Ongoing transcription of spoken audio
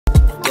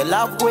The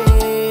love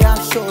way I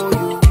show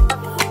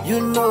you, you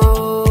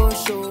know,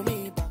 show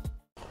me.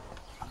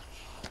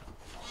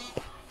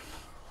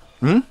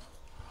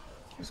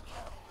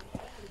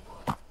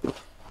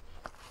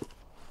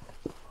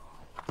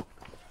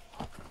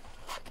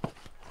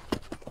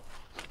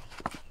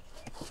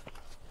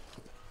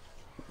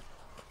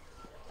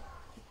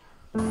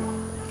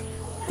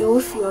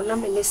 If you're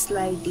not in a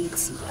slide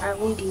date, I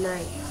won't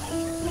deny.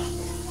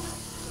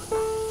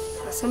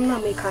 Some now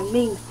make a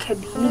main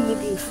cabin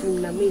maybe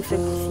from the main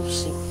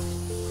fishing.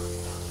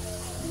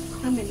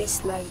 I'm in a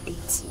slide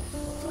date.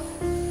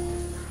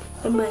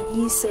 And my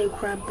niece say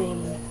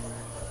crabbing.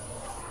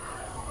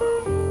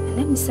 And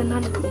let me send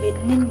out a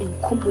men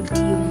come with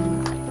you,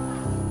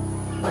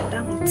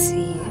 Madame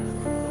T.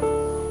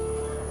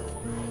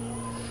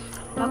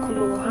 Back on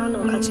the hand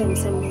or catching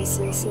some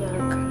missing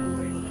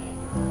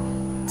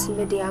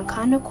the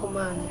Ankana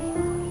command.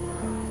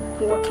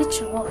 We were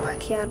kitchen or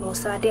Pakian or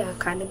Sade and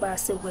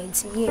Cannibas went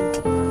to me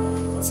and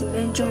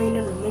men joining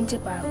a major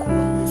back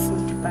on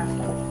food back.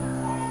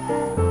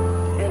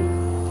 And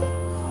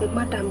the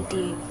Madame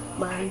D,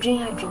 my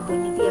dream I drink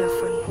when you be a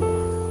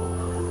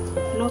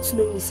friend. Not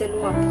knowing send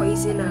no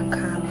poison and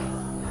can.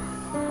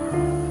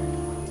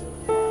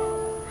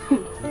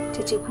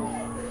 Chichiku,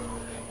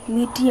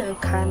 Midi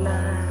and Cana.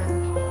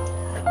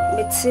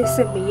 Let's say,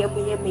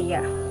 me.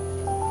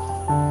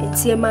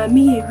 It's a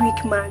mammy, a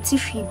weak man,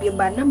 Tiffy,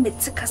 but I'm a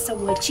Tikasa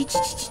where chichi.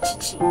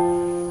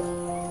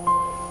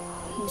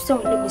 You saw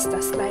Mr.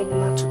 Slide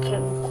not to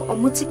come, or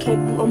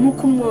Mutican, or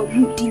Mukumo,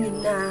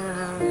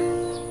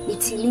 Rudina.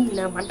 It's in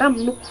now, Madame,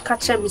 look,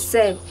 catch me,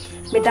 say,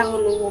 Madame,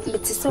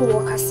 Metissa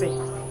Walker say,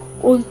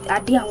 oh, I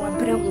dear, our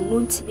brain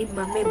won't be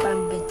my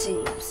member, Betty,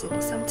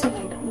 said something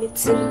like that,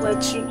 Mitsin,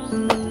 watching.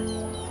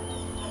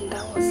 And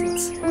that was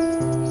it.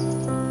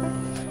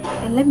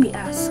 And let me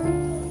ask.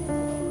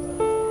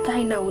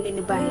 I now in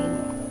the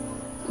buying.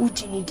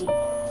 Ujinidi.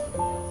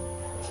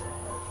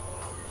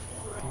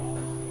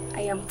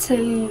 I am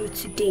telling you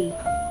today.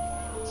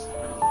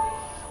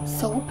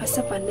 So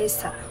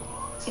Vannesa,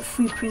 a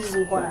free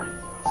prison war.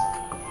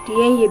 The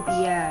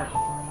air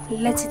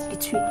let it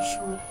between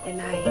you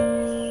and I.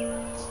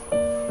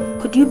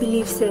 Could you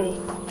believe, say,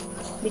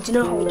 we do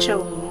not hold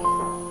child,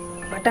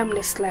 Madame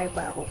Nestlai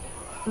Baho?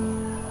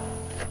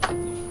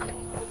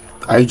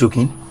 Are you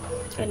joking?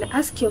 And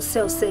ask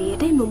yourself, say, you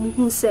don't know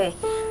who say.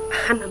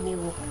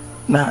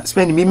 Now,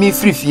 spend me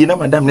free fee, na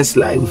Madame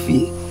Nestlai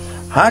fee.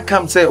 How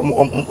come say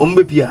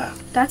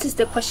That is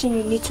the question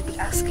you need to be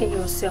asking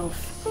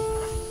yourself.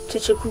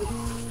 Kyekyeku,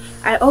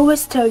 I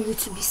always tell you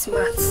to be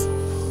smart.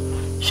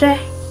 She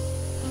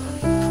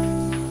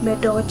me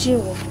dodgy,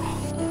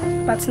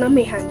 but now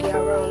me handy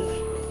around.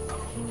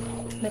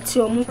 Let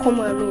your mum come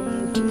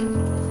alone.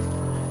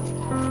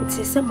 It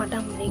is a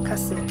Madame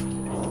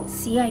Nekase.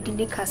 See, I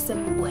didn't cast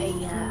them away.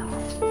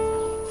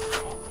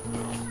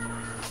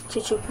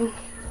 Kyekyeku,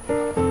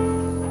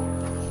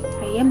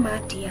 I am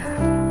mad, dear.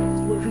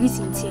 We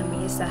reason to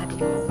me sad.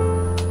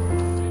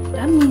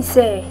 That means,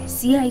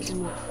 see, I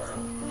do.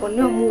 Or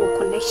no more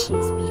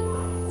connections be.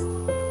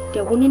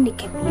 There won't any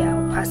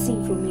passing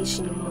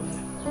information.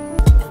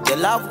 The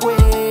love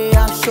way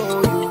I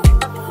show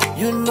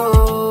you, you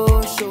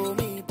know, show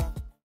me.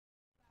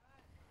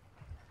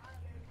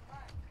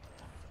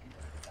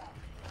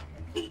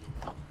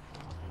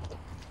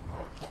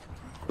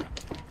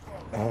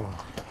 Oh,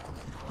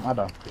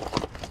 Madam.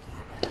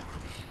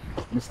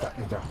 Mr.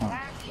 Ejafon.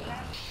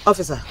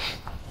 Officer.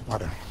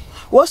 Madam.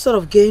 What sort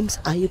of games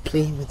are you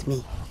playing with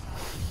me?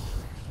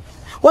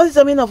 What is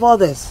the meaning of all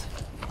this?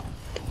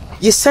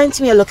 You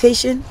sent me a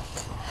location,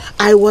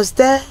 I was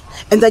there,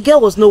 and the girl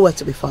was nowhere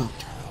to be found.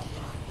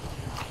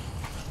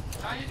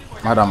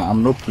 Madam,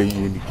 I'm not playing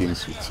any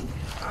games with you.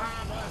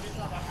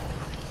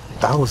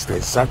 That was the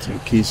exact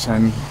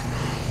location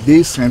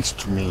they sent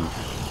to me.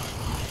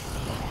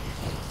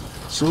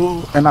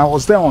 So, and I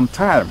was there on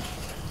time.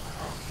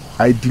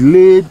 I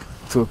delayed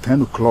till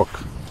 10 o'clock.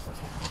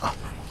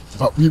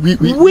 But we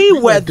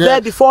were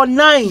there before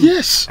 9.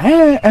 Yes.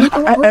 And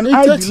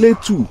I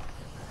delayed too.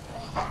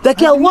 The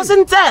girl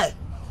wasn't there.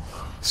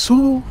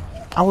 So,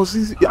 I was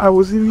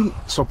even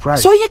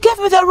surprised. So you gave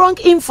me the wrong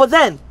info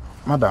then?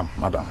 Madam,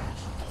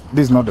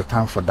 this is not the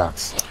time for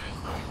that.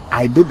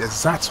 I did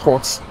exact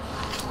what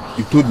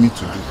you told me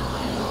to do.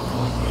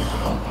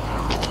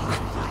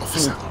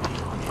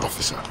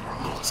 Officer.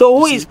 So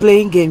who is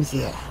playing games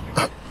here?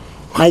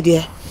 My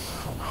dear,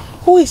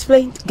 who is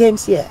playing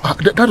games here?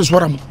 That is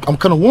what I'm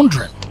kind of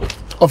wondering.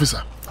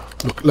 Officer,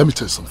 look, let me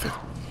tell you something.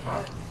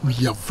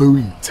 We are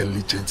very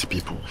intelligent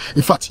people.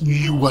 In fact,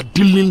 you are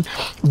dealing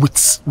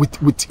with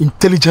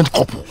intelligent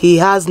couple. He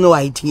has no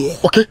idea.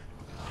 Okay.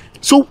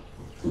 So,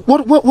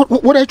 what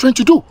are you trying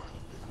to do?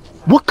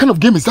 What kind of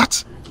game is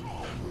that?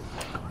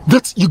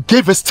 That you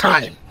gave us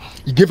time.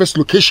 You gave us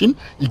location.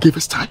 You gave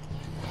us time.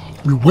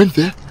 We went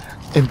there,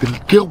 and the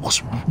girl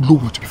was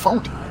nowhere to be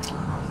found.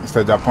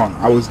 Mr. Japan,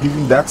 I was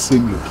given that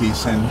same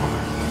location,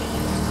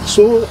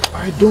 so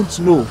I don't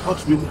know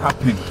what really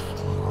happened.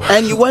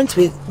 And you went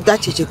with that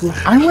Kyekyeku?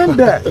 I went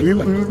there. We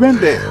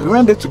went there. We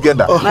went there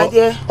together. My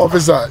dear.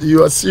 Officer,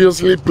 you are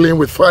seriously playing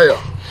with fire.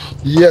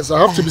 Yes, I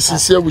have to be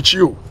sincere with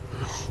you.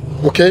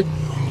 Okay?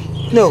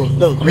 No.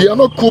 We are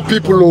not cool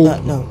people.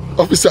 No.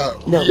 Officer,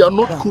 we are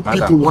not cool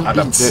people.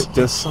 Madam,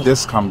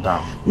 just calm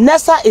down.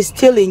 Nessa is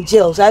still in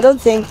jail, so I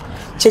don't think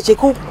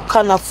Kyekyeku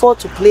can afford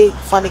to play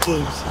funny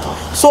games.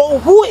 So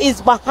who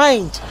is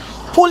behind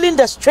pulling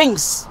the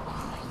strings?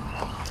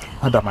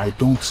 Madam, I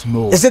don't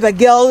know. Is it the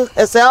girl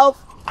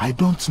herself? I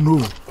don't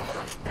know.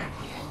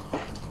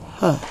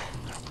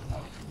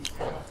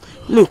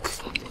 Look,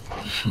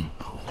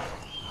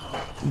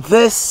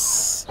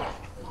 this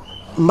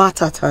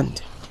matter at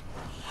hand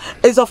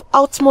is of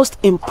utmost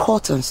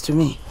importance to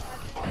me.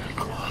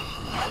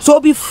 So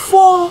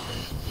before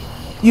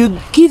you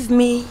give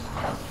me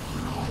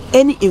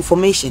any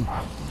information,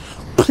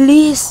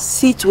 please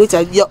see to it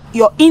that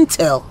your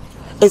intel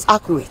is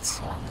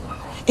accurate.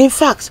 In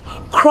fact,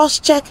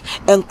 cross-check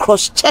and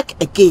cross-check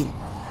again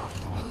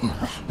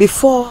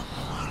before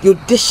you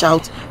dish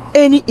out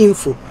any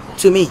info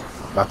to me.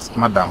 But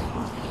madam,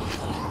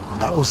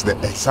 that was the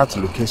exact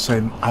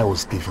location I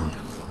was given.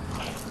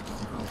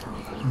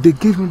 They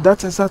gave me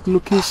that exact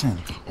location.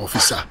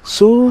 Officer,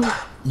 So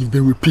you've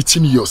been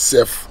repeating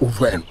yourself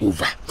over and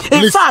over.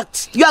 In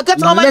fact, you are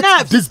getting on my Let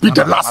nerves. this be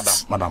the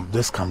last. Madam,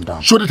 just calm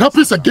down. Should it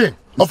happen again,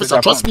 officer,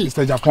 Japan, trust me,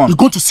 Mr. Japan. you're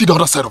going to see the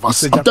other side of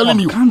us. Mr. I'm telling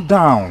you. Calm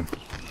down.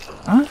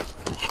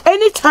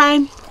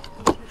 Anytime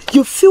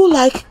you feel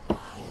like,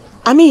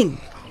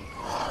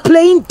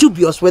 playing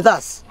dubious with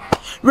us,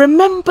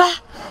 remember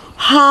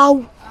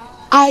how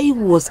I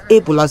was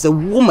able as a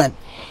woman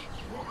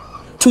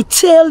to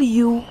tell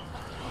you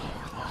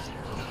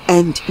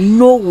and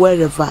know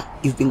wherever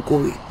you've been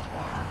going.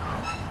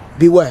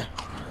 Beware.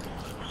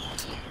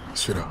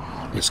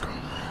 Sweetheart, let's go.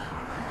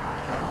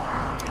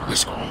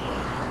 Let's go.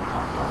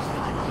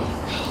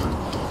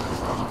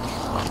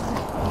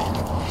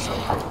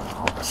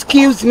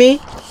 Excuse me.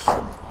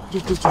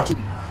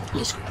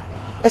 Let's go.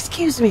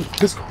 Excuse me.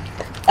 Let's go.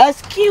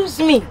 Excuse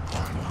me.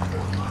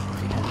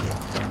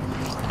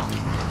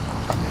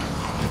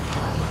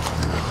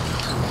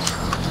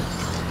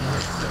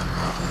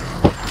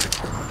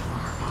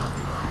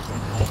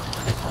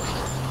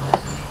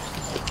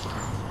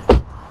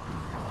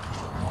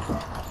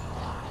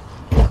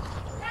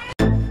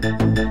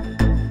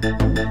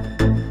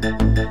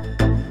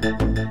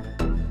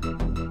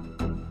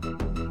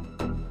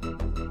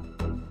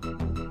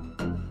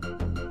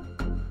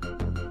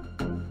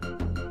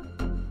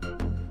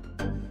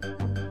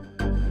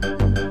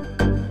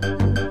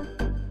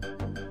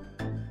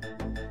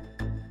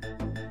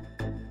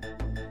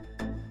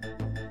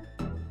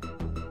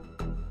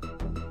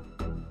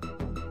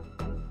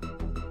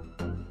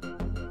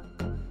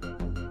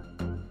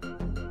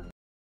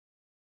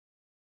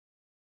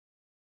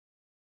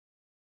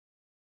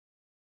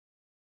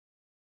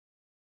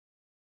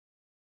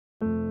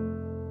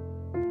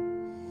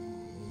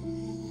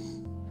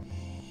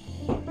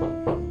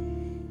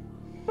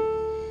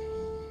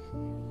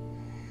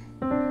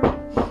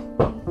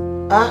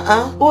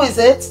 Who is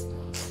it?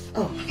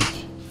 Oh.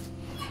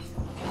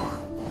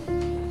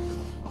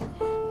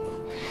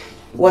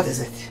 What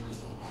is it?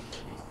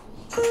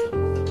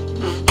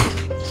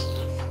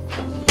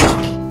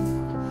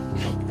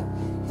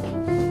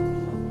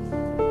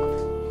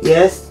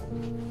 Yes?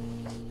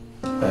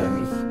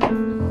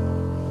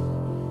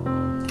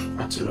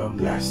 At long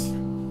last,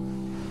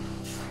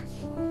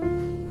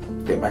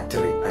 the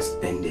battery has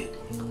ended.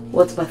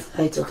 What matter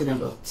are you talking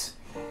about?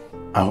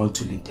 I want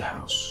to leave the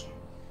house.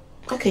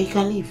 Okay, you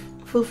can leave.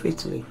 Feel free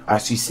to leave.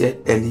 As you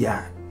said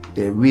earlier,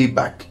 the way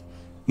back,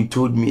 you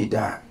told me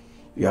that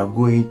you are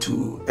going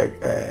to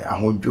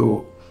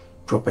Ahonjo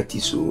property,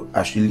 so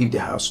I should leave the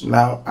house.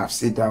 Now I've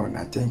sat down and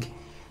I think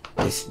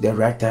it's the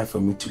right time for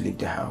me to leave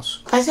the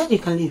house. I said you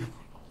can leave.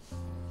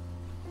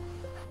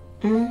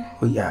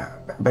 Oh yeah,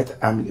 but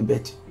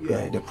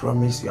the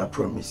promise, your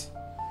promise.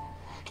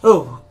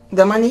 Oh,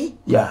 the money?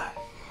 Yeah.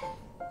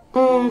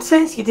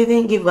 Since you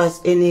didn't give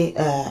us any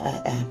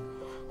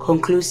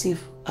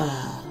conclusive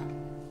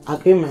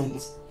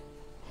agreements,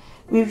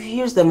 we've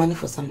used the money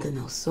for something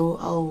else. So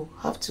I'll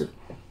have to,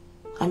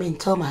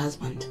 tell my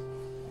husband.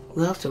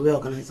 We'll have to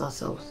reorganize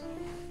ourselves.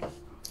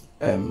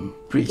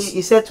 Priest.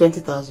 You said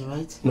 20,000,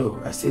 right? No,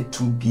 I said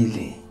 2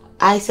 billion.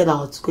 I said I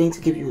was going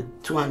to give you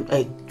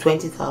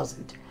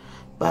 20,000,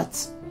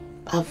 but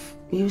I've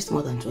used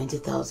more than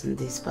 20,000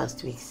 these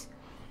past weeks.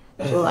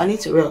 So I need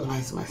to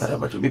reorganize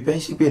myself.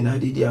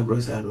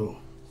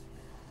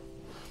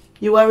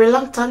 You were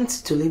reluctant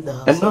to leave the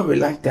house. I'm not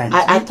reluctant.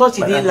 I thought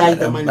you didn't like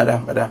the money.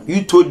 Madam,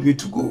 you told me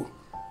to go.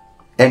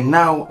 And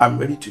now I'm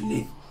ready to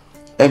leave.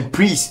 And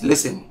please,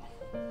 listen.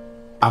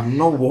 I'm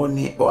not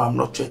warning or I'm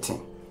not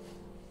threatening.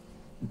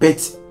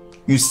 But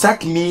you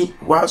sacked me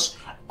whilst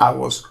I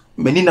was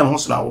menina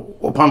hospital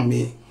upon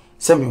me.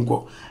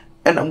 Go.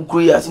 And I'm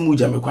curious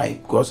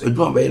because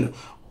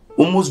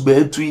almost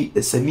by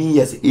 7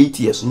 years, 8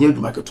 years, near to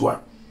market one.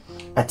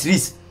 At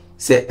least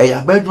say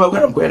a bedroom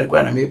I'm going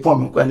to me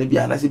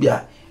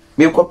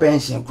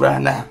pension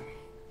grana.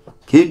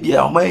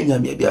 Kebia, my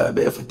maybe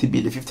 40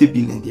 billion, 50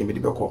 billion, the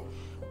medical.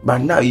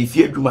 But now, if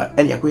you're Duma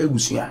and you're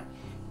Gusia,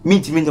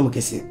 mean to me, no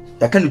say,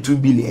 I can do 2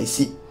 billion,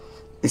 see.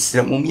 It's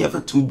a mummy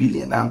for 2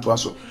 billion, and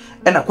also.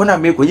 And I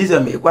can't make what is a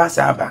make was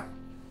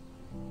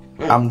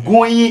I'm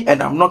going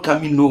and I'm not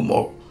coming no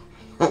more.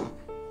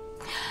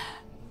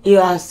 You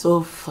are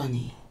so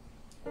funny.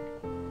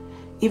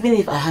 Even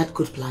if I had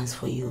good plans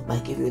for you by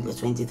giving you the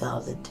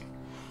 20,000,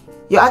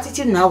 your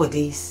attitude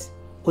nowadays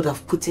would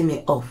have put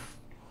me off.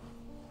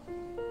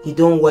 You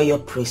don't wear your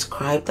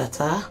prescribed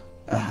attire.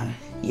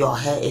 Your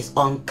hair is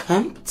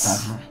unkempt.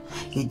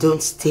 You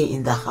don't stay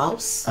in the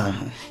house.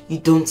 You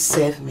don't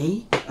serve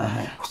me.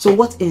 So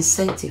what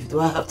incentive do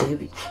I have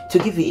to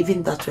give you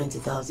even that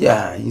 20,000?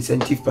 Yeah,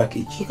 incentive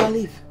package. You can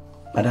leave.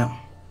 Madam,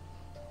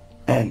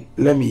 and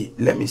let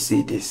me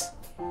say this.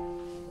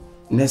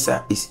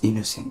 Nessa is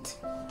innocent.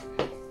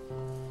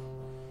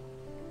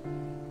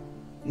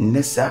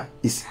 Nessa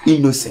is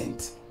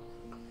innocent.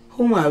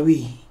 Whom are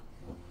we?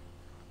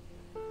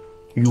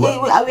 You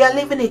are. We are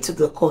leaving it to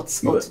the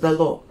courts or to the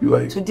law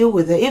to deal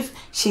with her. If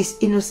she's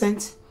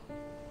innocent,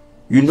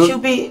 you know, she'll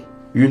be.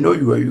 You know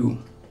you are you.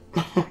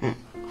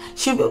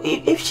 She'll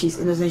be, if she's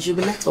innocent, she'll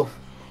be let off.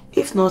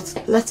 If not,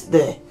 let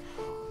the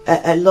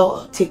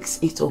law takes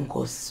its own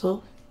course.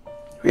 So,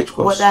 which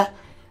course? Whether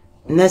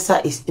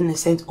Nessa is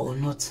innocent or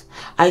not,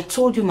 I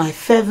told you my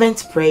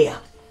fervent prayer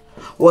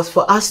was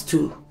for us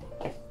to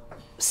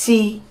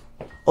see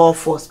or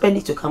for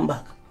Spendy to come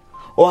back.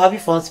 Or have you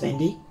found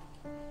Spendy?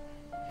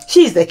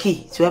 She is the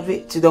key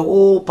to the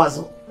whole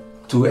puzzle.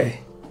 To where?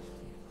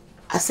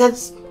 I said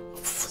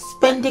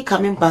Spendy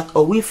coming back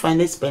or we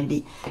finding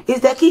Spendy is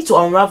the key to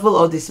unravel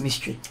all this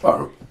mystery.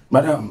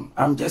 Madam,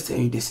 I'm just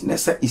telling you this.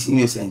 Nessa is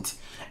innocent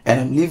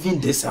and I'm leaving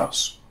this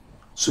house.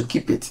 So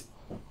keep it.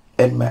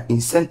 And my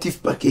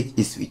incentive package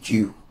is with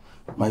you.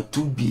 My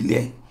 2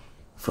 billion.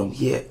 From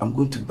here, I'm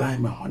going to buy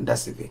my Honda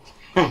Civic.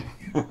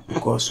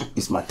 Because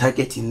it's my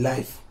target in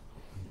life.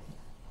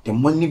 The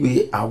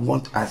money I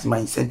want as my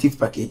incentive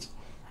package,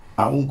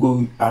 I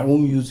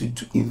won't use it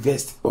to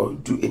invest or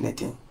do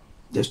anything.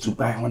 Just to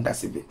buy Honda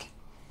Civic.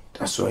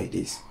 That's all it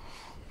is.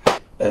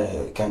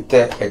 Can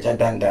tell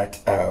Ejadan that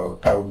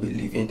I'll be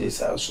leaving this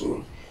house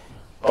soon.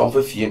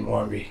 If you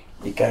worry,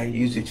 you can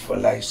use it for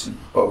life soon,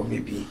 or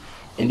maybe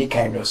any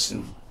kind of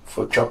soon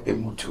for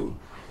chopping motor.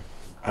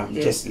 I'm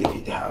just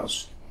leaving the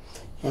house.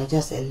 You're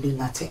just a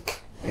lunatic.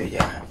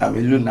 Yeah, I'm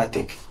a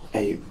lunatic.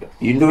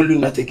 You know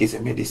lunatic is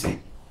a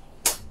medicine.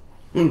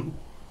 You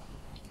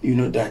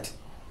know that.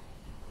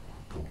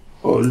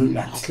 Oh,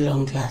 lunatic. At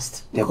long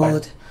last,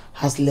 God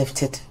has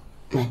lifted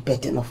my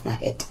burden off my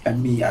head.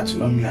 And me, at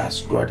long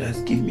last, God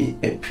has given me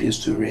a place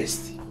to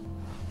rest.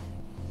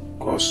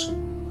 Because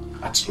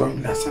at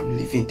long last, I'm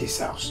leaving this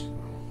house.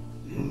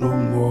 No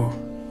more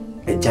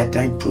a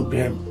Jadine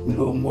problem.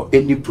 No more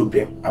any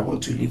problem. I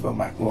want to live on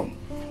my own.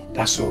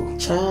 That's all.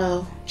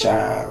 Ciao.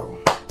 Ciao.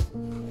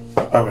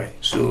 Alright,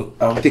 so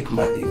I'll take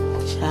my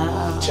leave.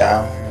 Ciao.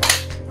 Ciao.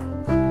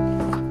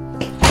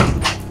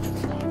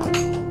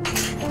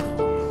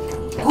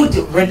 Good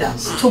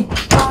riddance to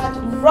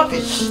bad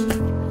rubbish.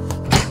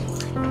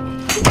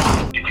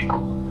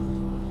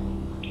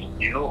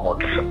 You know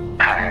what?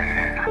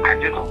 I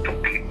just want to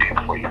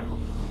plead for you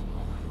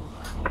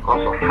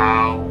because of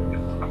how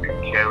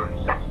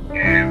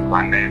caring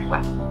Vannesa.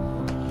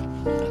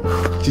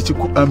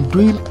 Kyekyeku, I'm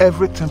doing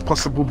everything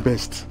possible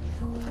best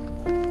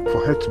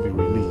for her to be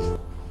released.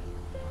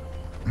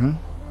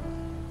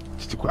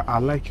 Kyekyeku, I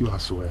like you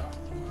as well.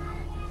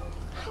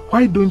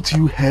 Why don't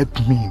you help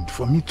me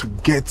for me to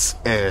get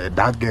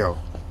that girl,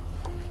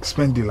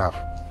 Spendilove?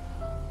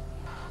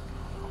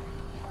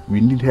 We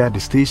need her at the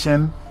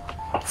station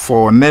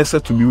for Nessa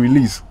to be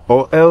released,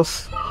 or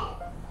else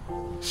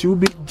she will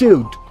be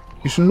jailed.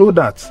 You should know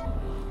that.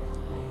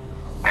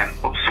 And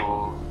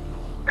also,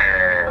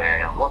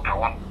 what I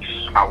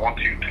want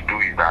you to do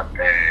is that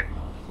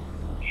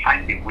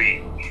find a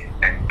way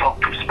and talk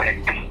to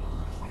Spendy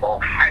or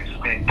find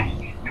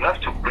Spendy. You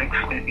have to bring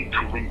Spendy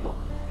to me.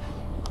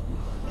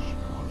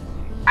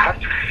 I have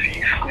to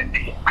see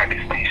Spendy at the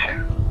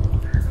station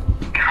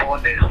before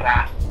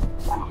Nessa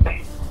could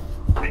be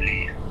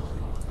released.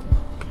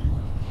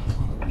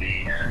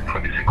 Please, for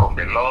the sake of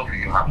the love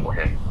you have for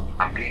her,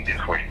 I'm doing this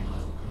for you.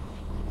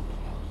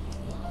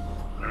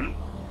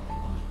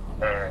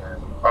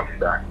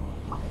 Officer,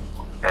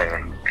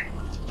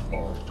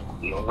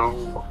 you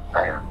know,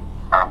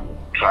 I'm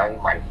trying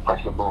my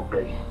possible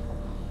best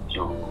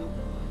to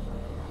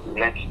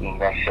let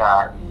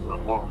Nessa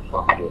remove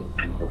from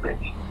the people bed.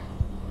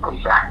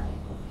 Because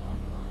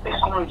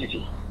it's not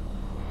easy.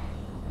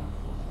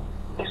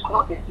 It's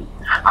not easy.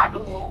 I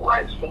don't know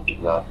why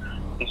Spendilove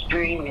is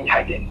doing me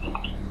hide and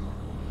seek.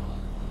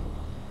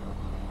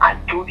 I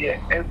told her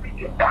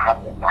everything that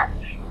happened.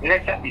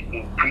 Let her be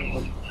in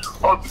prison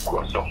all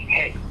because of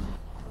her.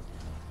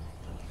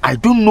 I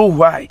don't know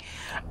why.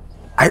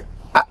 I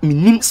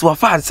mean, so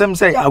far as some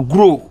say I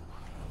grow.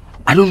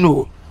 I don't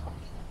know.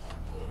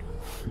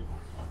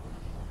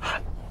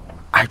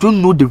 I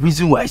don't know the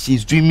reason why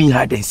she's doing me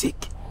hide and seek.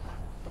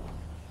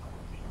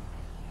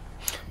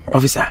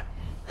 Officer,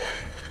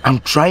 I'm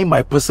trying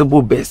my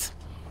possible best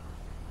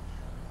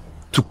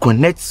to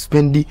connect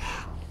Spendi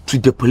to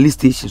the police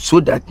station so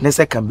that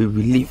Nessa can be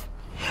relieved.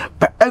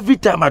 But every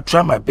time I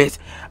try my best,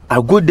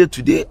 I'll go there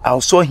today,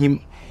 I'll saw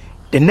him.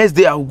 The next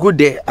day I'll go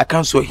there, I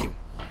can't saw him.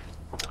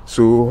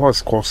 So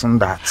what's causing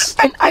that?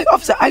 And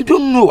officer, I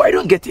don't know, I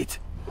don't get it.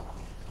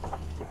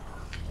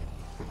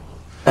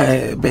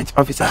 But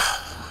officer,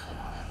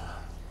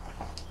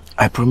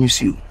 I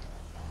promise you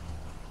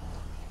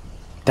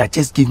that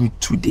just give me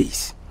 2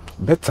 days.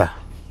 Better.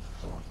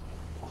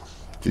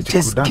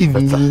 Just give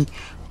me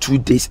 2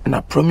 days and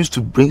I promise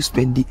to bring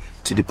Spendi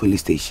to the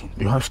police station.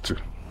 You have to.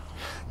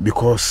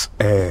 Because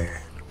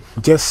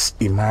just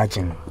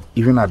imagine,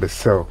 even at the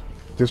cell,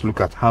 just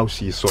look at how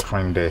she is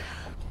suffering there.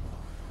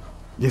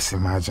 Just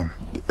imagine,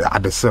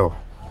 at the cell.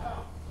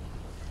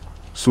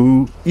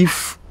 So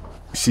if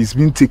she's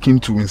been taken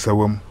to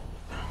Insawam,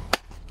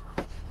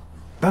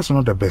 that's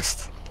not the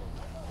best.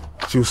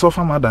 She'll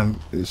suffer more than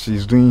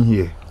she's doing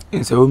here.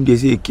 Insawam, they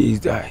say a case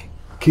die.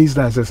 Case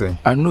die, say.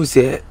 I know,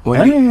 sir,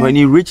 when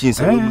you reach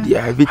Insawam, they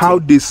have how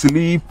they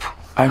sleep,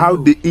 how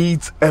they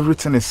eat,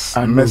 everything is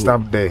messed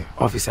up there.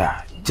 Officer,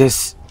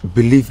 just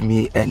believe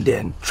me and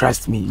then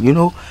trust me. You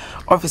know,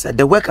 officer,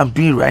 the work I'm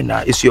doing right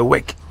now is your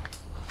work.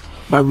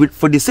 But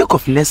for the sake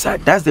of Nessa,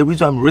 that's the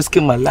reason I'm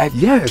risking my life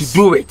to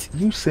do it.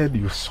 You said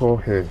you saw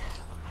her.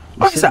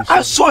 Officer,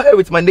 I saw her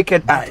with my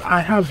naked eye.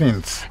 I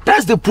haven't.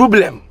 That's the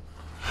problem.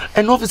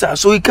 And officer,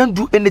 so we can't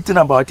do anything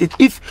about it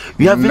if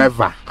we haven't...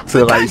 Never.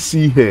 Till I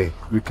see her,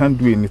 we can't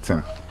do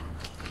anything.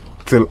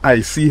 Till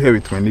I see her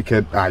with my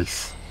naked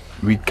eyes,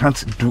 we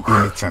can't do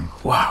anything.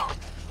 Wow.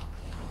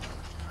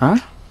 Huh?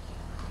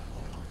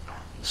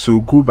 So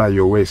go by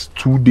your words.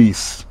 2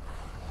 days.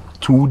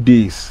 2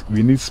 days.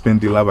 We need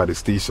Spendilove at the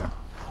station.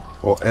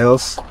 Or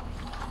else...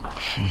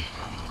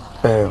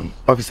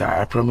 officer,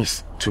 I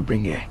promise to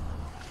bring her.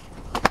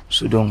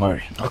 So don't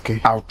worry. Okay.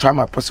 I'll try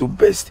my possible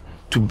best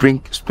to bring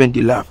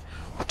Spendilove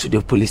to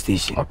the police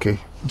station. Okay.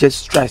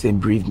 Just trust and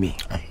believe me.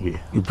 I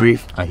hear. You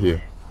breathe. I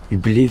hear. You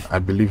believe. I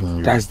believe in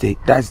you.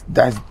 That's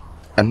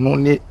and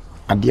only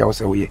idea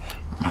was away.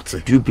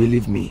 Do you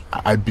believe me?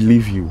 I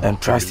believe you. And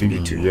trust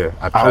me too. Yeah,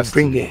 I'll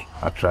bring her.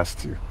 I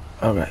trust you.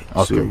 All right.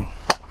 Okay.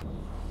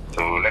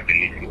 So let me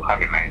leave you.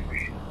 Have a nice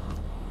day.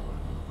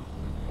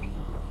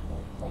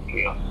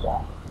 Okay,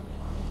 officer.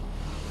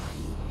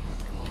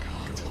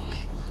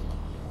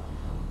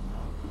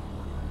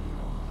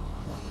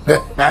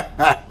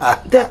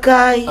 The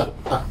guy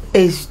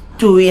is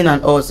doing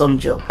an awesome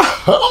job.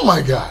 Oh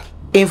my God.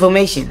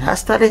 Information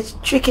has started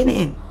trickling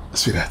in.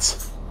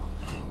 Sweetheart,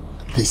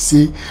 they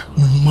say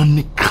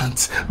money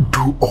can't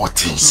do all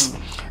things.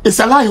 It's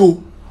a lie,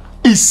 oh.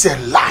 It's a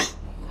lie.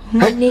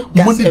 Money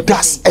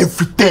does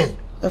everything.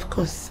 Of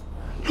course.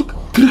 Look,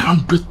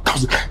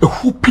 300,000. A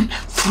whooping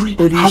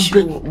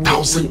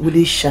 300,000. Will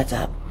you shut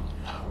up?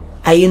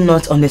 Are you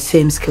not on the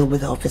same scale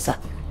with the officer?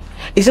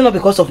 Is it not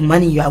because of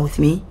money you are with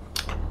me?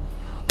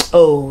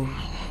 Oh,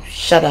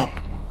 shut up.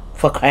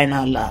 For crying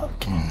out loud.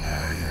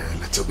 A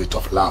little bit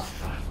of love.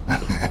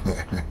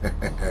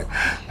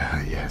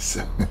 Yes.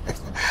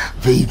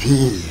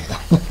 Baby.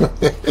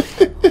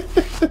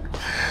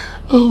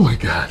 Oh my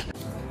God.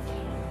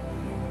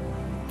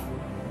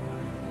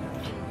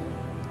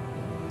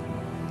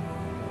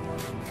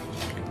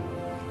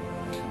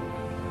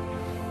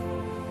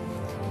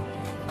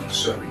 I'm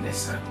sorry,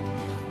 Nessa.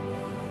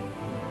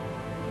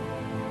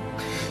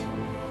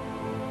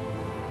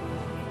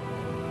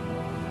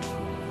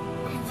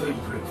 I'm very,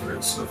 very,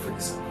 very sorry for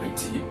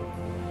disappointing you.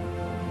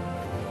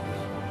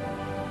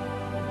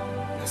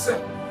 Nessa.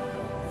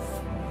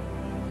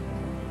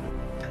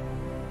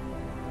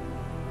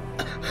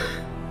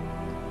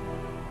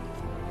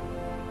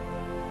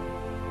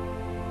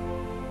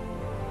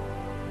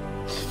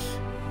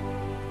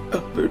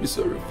 I'm very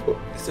sorry for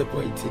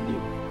disappointing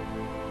you.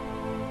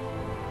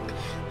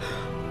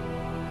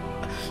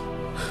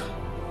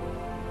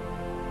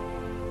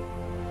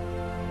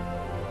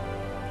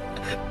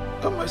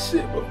 I'm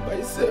ashamed of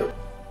myself.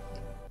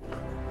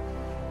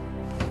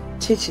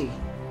 Chichi,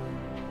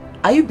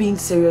 are you being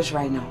serious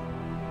right now?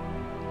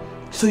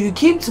 So you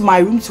came to my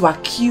room to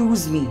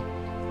accuse me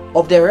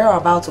of the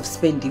whereabouts of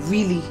Spendi,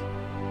 really?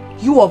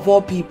 You of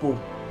all people?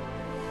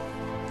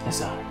 Yes,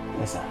 sir.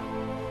 Yes, sir.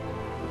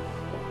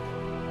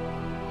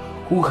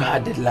 Who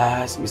had the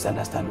last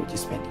misunderstanding with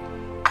Spendi?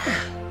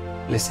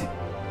 Listen.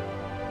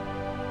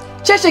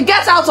 Chichi,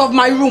 get out of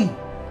my room!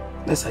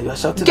 Yes, sir, you are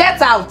shouting.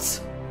 Get out!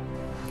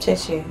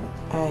 Chichi,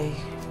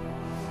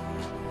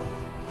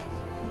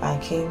 I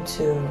came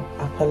to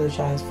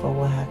apologize for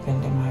what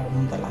happened in my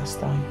room the last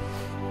time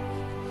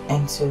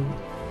and to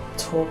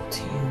talk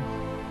to you.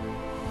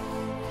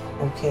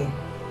 Okay?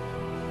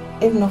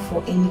 If not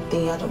for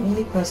anything, you're the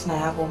only person I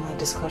have all my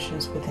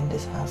discussions with in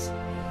this house.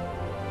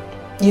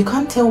 You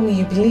can't tell me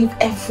you believe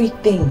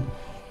everything.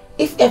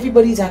 If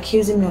everybody's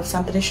accusing me of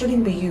something, it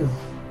shouldn't be you.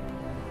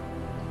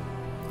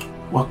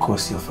 What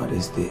caused your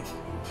father's death?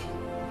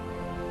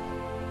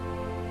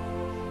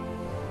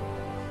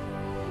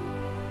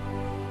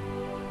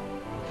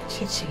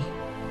 Chichi,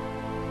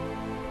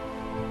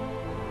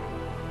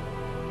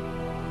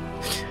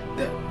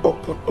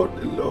 upon all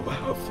the love I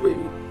have for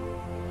you.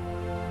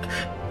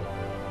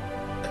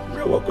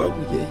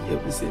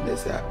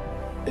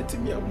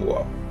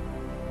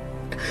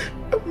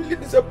 I'm really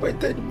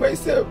disappointed in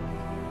myself.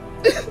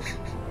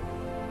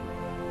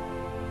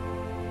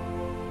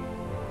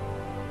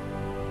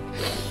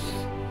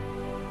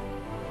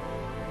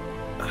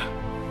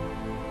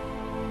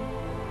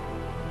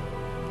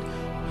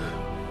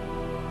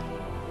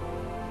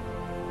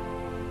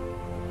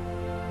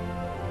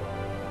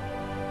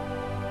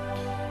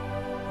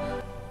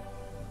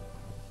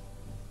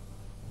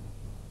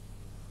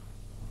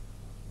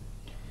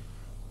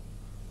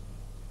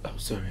 I'm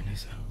sorry,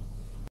 Nessa.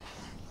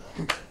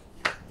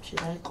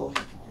 Should I call you?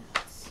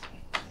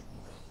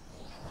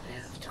 I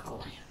have to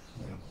call you.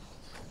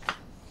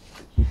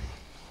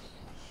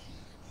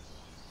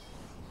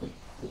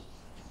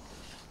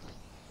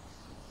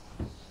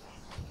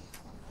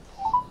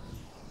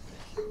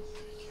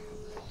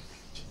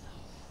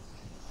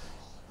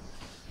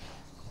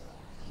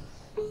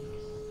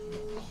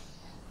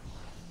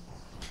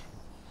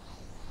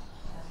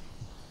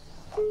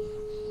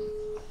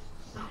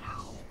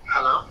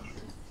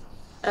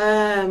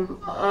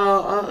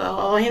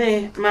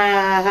 Hine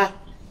ma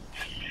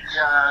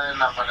Yeah,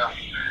 no, madam.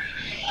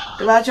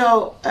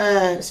 Bacho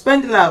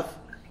Spendilove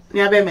ni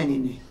abemeni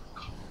ni.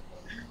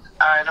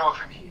 I know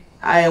for me.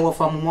 I work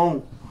from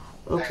mom.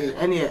 Okay,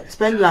 anyway,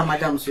 Spendilove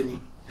madam suni.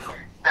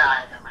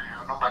 Yeah,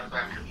 no, but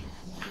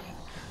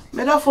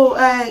Me do for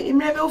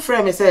imrebe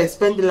ufre me say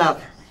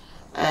Spendilove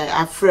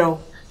afrel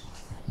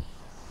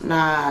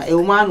na e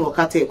woman wo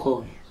kate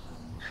ko.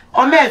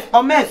 O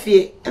me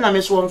fie na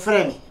me so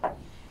mfre me.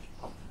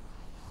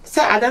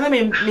 Say adana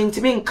me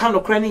ntimi nka no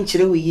kra ni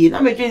nkyere wo yi na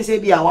me dwen say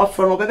bia wa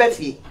fro no bebe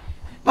fie.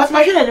 But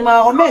my hwe ni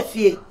ma o me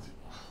fie.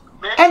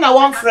 E na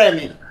one frame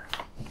me.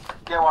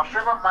 There was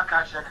several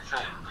markers say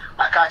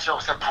I catch you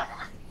say pam.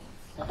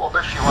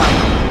 Obe fie wa.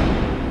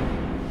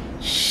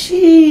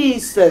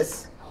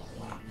 Jesus.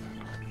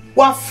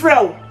 Wa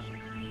frel.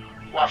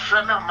 Wa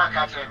frame me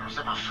markers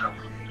say ma frel.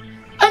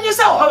 And you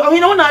say o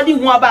hina na di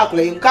hu aba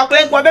akole nka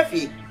kwa be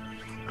fie.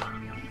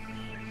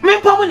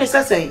 Me pam ni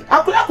say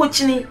akole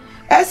akochini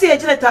ese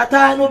ejine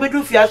tata no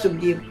bedu fie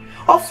asomdiem.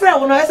 O frel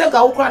wo no ese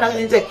ga wo kra na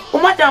say o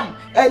madam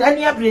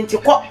ani abrinti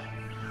ko.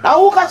 Na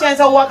wo ka chen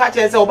say wo ka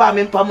chen say o ba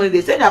me pam ni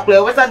de say na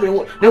akole we say ne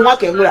ho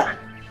ka nwura.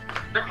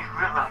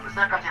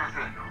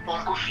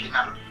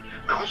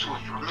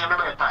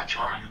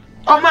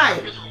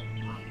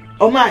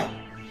 Oh my.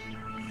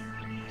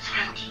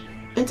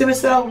 Intimate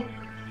so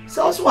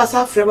was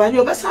afraid when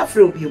you best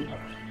afraid you.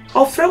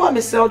 Or friend wa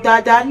me sell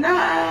dada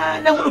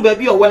na hu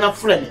baby o wana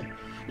friend.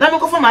 Na me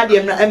go for my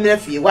dear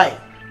MFE why?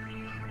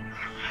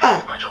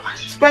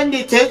 Spend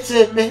it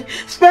me.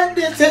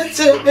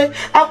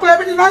 I could have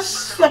been last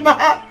summer.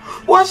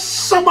 What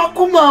summer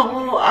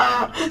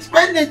kuma?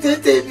 Spend it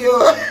you.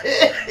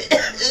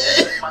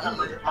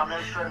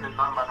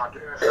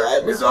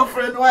 I'm so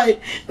friend why?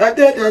 That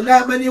there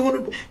na many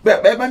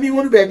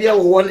want baby I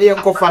want young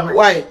coffin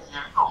why?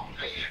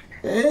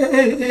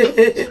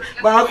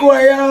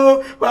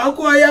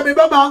 Bakuaya, me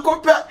baba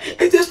uncle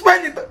it is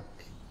funny.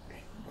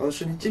 Oh,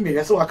 shouldn't Jimmy?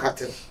 That's what I can't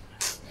tell.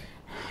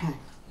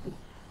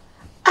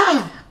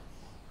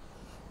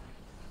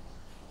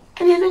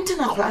 And you don't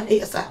know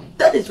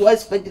that is why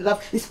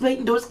Spendilove is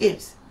playing those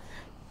games.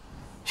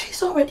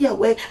 She's already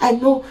aware. I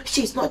know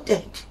she's not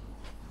dead.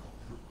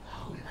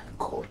 Oh my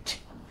God.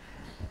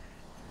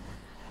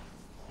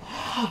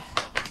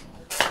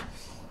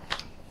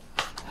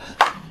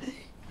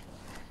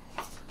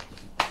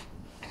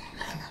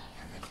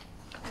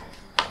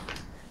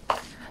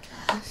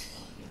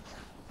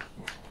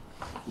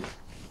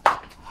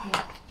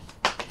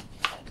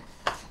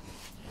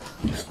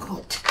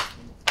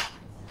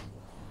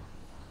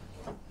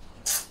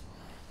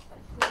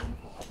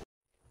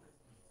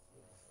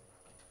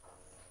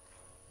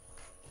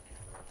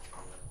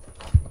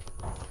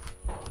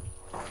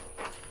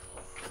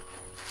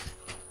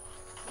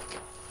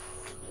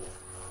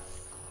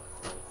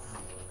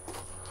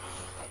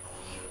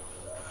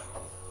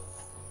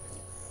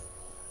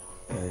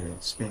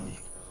 Spendy.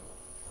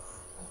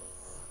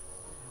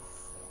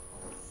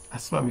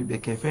 Asma me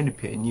beke fe ni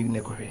pe ni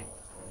nekore.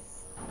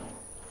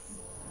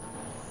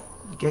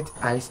 Get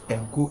eyes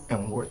and go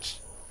and watch.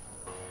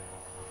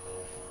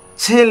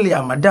 Tell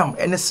ya madam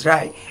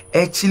enesrai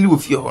chili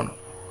with your honor.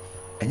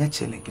 Anya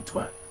chele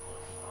kitwa.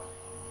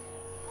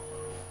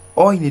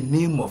 All in the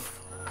name of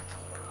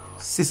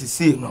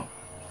Sisi no.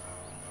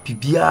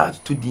 Bibia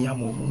to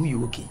diamo mu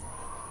you okay.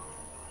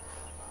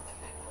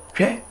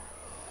 Okay?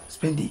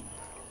 Spendy.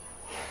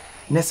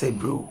 Nessa,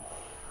 bro.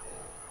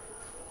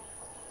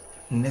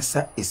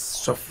 Nessa is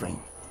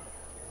suffering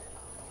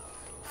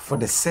for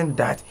the sin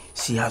that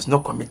she has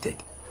not committed.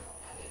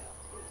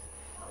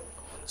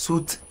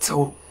 So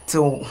till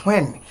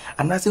when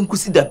and as you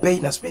see the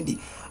pain as Spendy,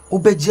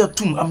 Obeja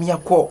tum amia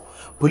call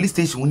police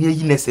station when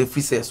you Nessa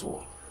free says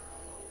war.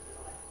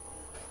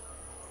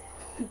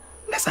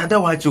 Nessa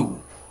da watch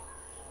you.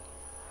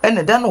 And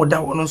I don't know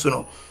that one also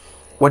no.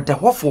 What the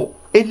waffle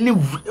any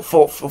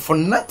for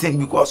nothing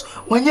because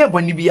when you're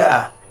going to be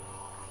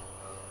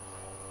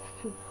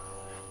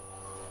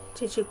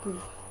Kyekyeku.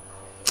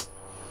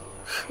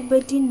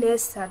 Ubedi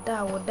nesa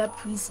da woda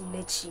prison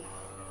nechi.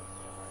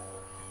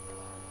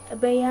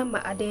 Ebeya ma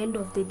at the end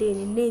of the day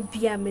ne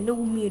bia me no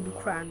wumi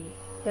edukra no.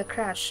 Ya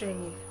crash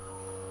yin.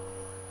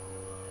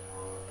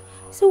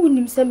 So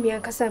when say me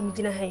ankasa me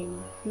gina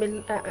han,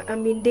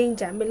 I'm in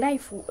danger. My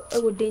life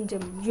will danger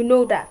me. You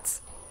know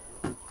that.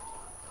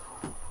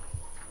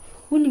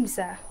 When him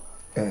say,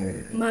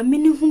 "Ma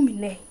mini hu me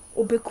ne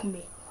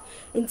obekume."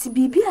 Nti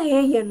bibi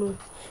aye no.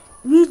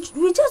 We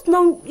just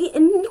know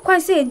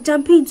quite say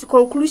jumping to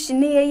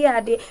conclusion.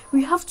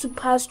 We have to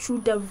pass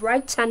through the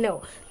right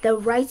channel, the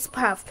right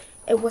path.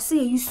 It was say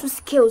use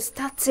skill,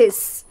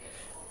 status,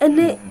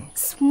 and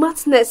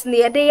smartness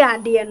near the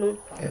idea no.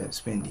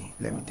 Spendy,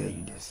 let me tell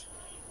you this.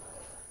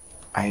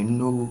 I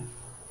know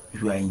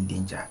you are in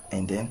danger,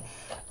 and then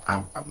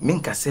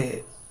Minka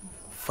say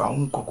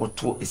found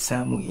Kokoto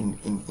Isamu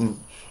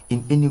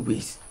in any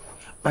ways.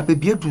 But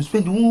baby, to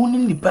spend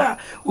in the bar,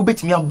 who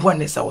bet me a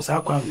Vannesa was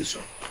our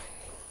conversation.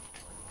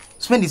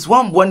 Spend this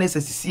one Vannesa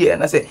is here,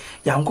 and I say,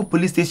 Yanko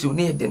police station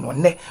near then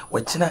one neck,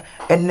 watchina,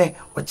 and neck,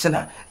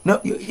 watchina. No,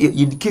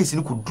 in the case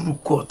you could do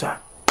quarter.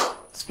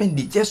 Spend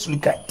it, just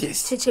look at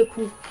this.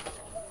 Kyekyeku.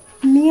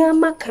 Mia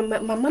maka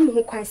mama me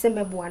ho kwan se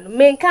meboa no.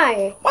 Menka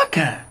e.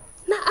 Waka.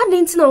 Na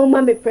adenti na wo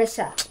ma me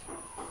pressure.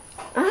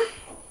 Ah?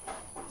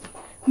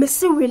 Me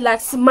se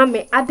relax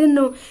mama. Ade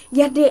no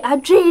ye de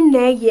adwen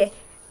na ye.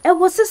 E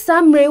was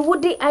samre wo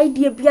de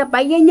idea bia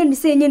ba ye nya ni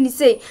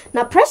say.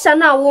 Na pressure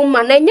na wo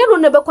ma na nya no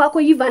na be kwa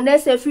akoyi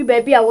Vannesa free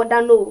baby a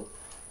woda no.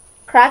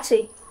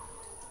 Krache.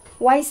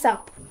 Wise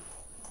up.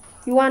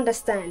 You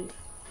understand?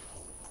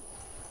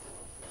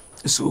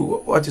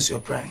 So what is your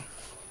plan?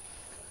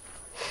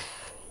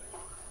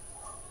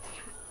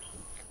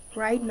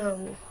 Right now,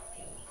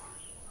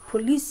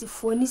 police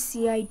for ni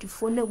CID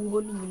for na wo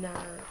ni na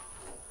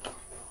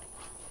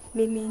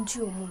me menji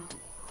omundi.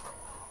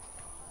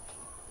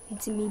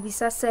 Nti me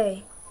bisa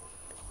say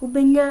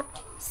ubenya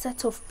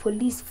set of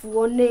police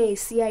for na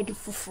CID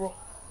fufuro.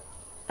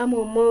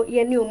 Amomo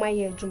ye ni o ma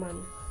ye adwuma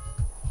no.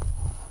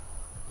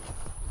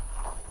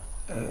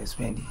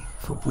 Spendy,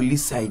 for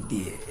police side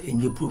there,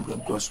 any problem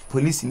because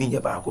police in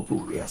India ba ko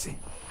we are saying.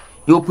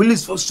 Your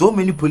police for so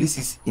many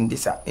policies in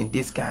this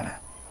Ghana.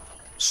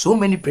 So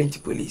many plenty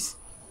police.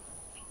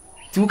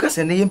 Timuka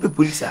send the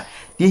police are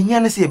the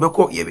Yana say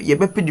ye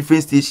be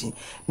defense station.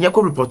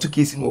 Nyako report to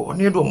case no on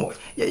your domo.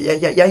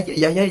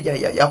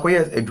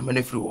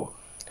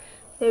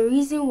 The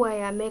reason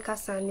why I make a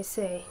son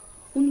say,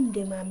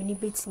 de mammy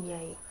bits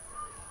me.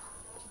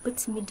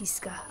 Bet me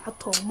disca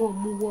at all more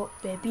move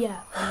baby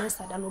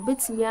Vannesa than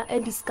bet me a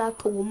discard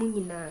to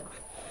woman na.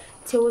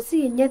 Till we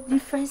see a yet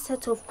different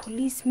set of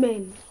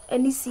policemen,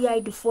 any CI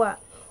before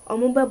or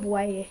mobile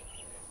boy.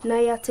 Now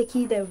you're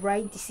taking the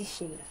right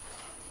decision.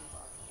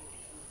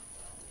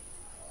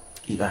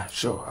 Yeah,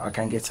 sure, I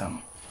can get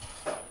some.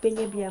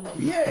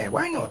 Yeah,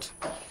 why not?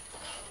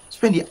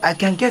 Spendy, I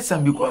can get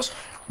some because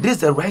this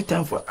is the right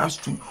time for us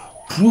to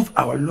prove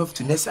our love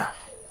to Nessa.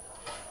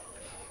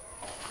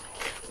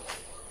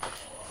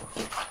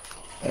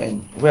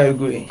 And where are you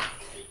going?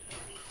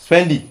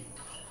 Spendy!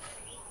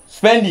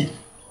 Spendy!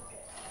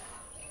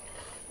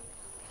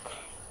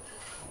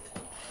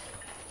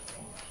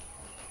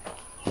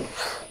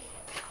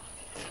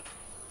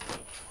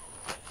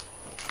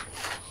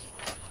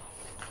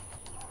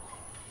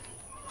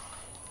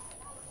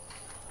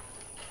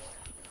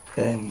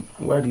 And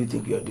what do you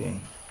think you're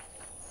doing?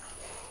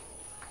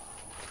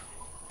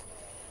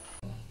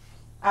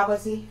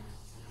 Agosi?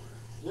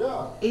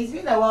 Yeah. It's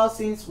been a while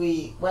since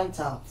we went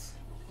out.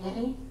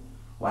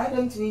 Why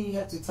don't we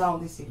head to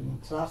town this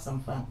evening to have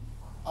some fun?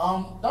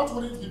 That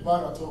wouldn't be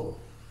bad at all.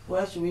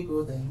 Where should we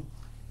go then?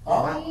 The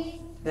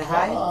Heights?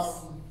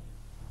 Heights?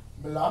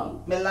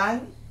 Milan?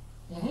 Milan?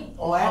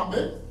 Or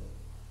Ambe?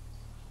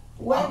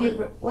 Where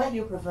do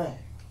you prefer?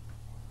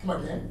 Come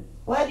again?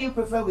 Where do you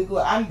prefer we go?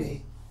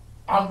 Ambe?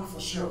 Ambe for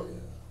sure,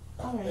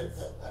 yeah. Alright.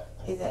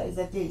 It's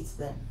a date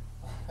then.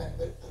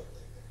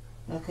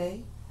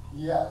 Okay?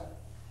 Yeah.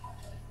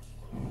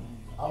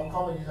 I'm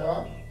coming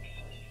here.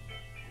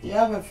 You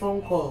have a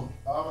phone call.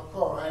 I have a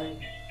call, right?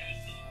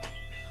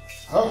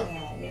 Huh?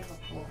 Yeah, you have a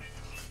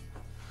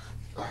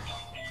call.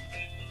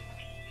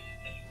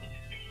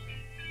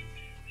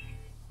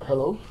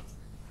 Hello?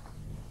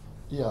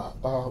 Yeah,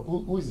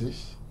 who is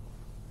this?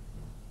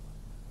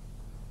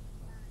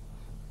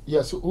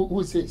 Yes, who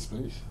is this,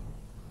 please?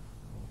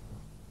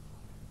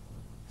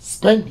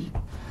 Spendy?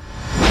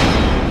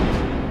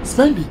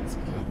 Spendy?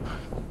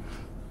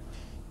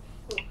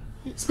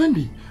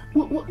 Spendy?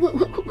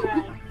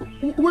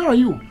 Where are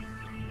you?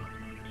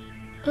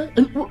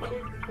 And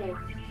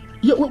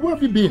yeah, where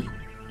have you been?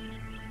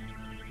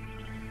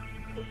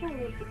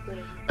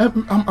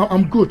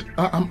 I'm good.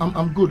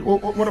 I'm good.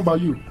 What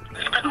about you?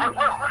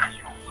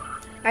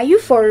 Are you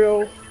for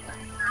real?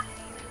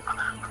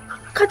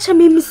 Catch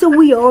me, say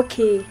we are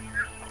okay.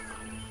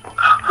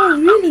 Oh,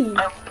 really?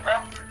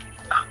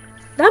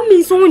 That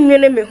means when you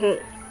name me home,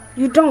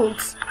 you don't.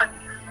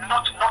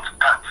 Not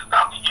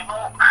that. You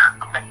know,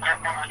 okay.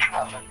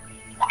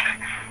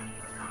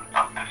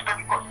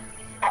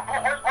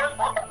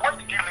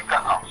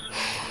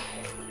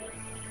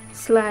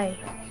 Sly,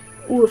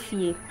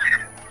 Wolfie.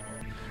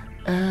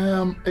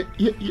 No,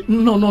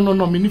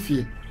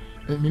 Minifie.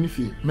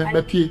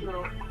 Minifie.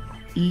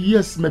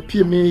 Yes, my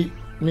peer me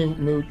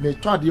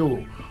tried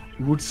your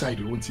roadside.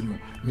 You want him?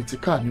 Me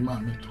take car, me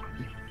man.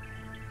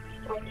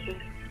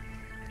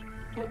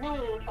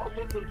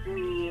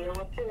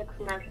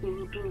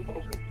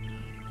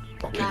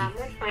 Okay. Now,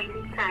 let's find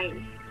the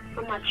time.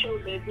 So much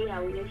old baby, I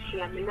will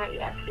see. I'm not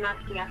yet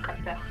snappy. I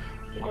cut that.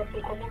 Because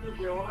the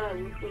community will have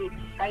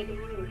by the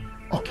news.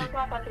 Okay.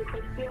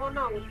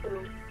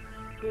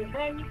 Be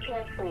very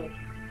careful.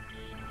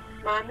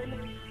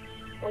 Mommy,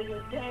 or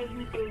you're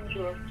very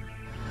dangerous.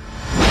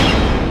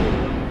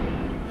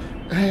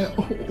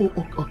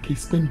 Okay,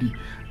 Spendy.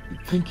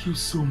 Thank you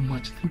so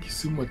much. Thank you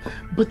so much.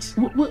 But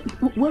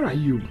where are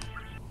you?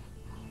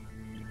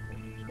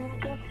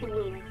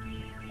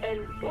 And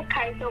what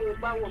kind of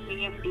about what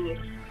me MD?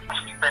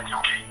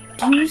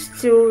 Do you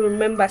still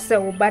remember Sir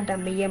Obada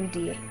me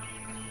MD?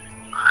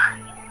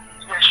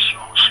 Yes,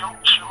 sure.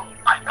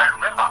 I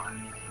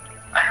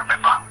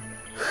remember.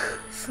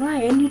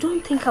 Sly, and you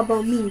don't think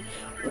about me.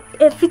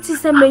 If it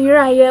is a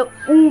mayor,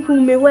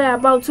 who may wear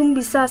about to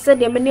be said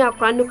there many are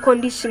chronic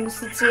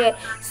conditions,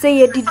 say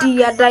you did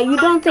you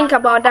don't think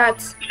about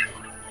that.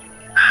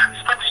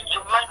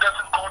 Your life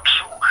doesn't go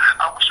through.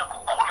 I wish I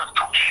could call and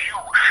talk to you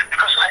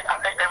because I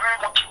really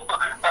want to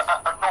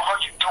know how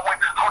you're doing,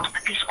 how the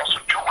baby is also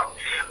doing.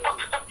 But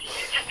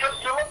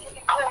your life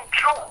isn't going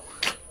through.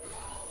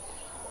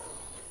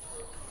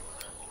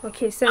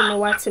 Okay, send me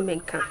what to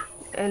make,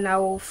 and I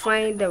will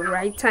find the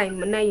right time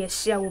when I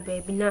share with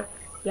baby now.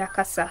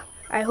 Yakasa.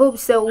 I hope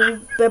so.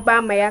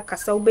 Beba my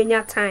yakasa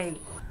ubenya time.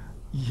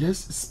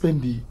 Yes,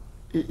 Spendy.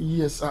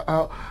 Yes,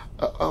 I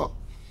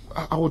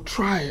will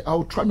try. I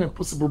will try my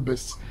possible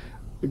best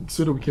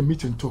so that we can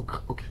meet and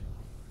talk. Okay.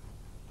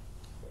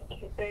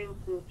 Okay, very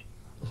good.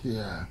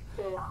 Yeah.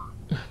 So,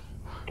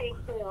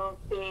 take care,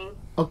 okay.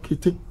 Okay,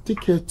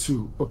 take care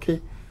too.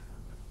 Okay.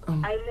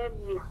 I love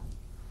you.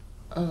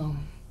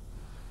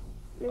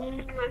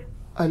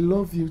 I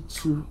love you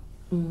too.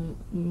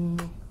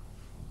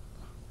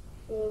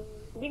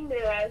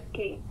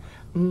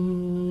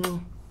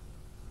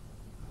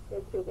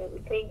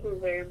 Thank you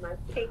very much.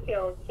 Take care,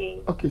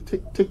 okay? Okay,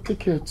 take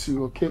care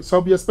too, okay? So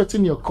I'll be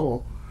expecting your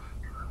call.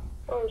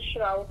 Oh,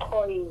 sure, I'll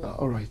call you.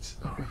 All right.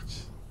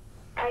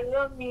 I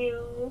love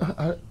you.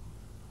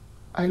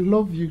 I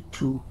love you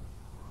too.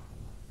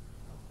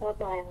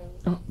 Bye-bye.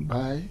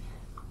 Bye.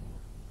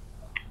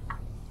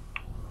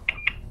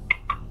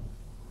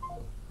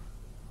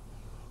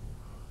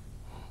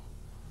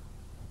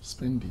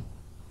 Spendy.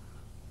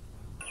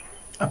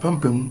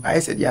 Apampem, I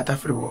said yata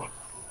free war.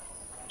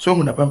 So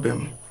when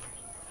apampem.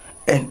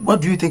 And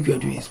what do you think you are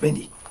doing,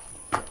 Spendy?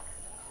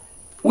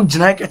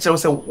 Ujina catch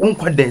us a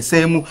one day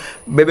same,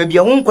 baby,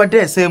 a 1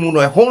 quarter same, no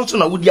a whole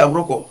son of Woody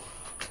Abroko.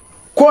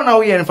 Corner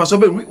we and for so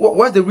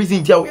what's the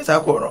reason you is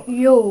our corner?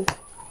 Yo,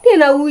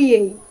 then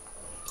we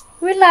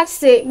relax,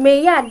 say,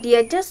 may ya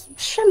dear, just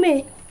show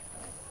me.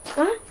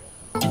 Huh?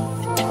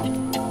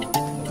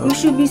 You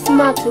should be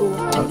smart too.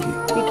 Okay.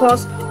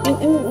 Because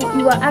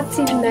you are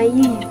acting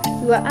naive.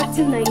 You are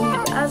acting naive.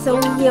 As a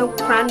young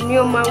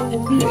cranial man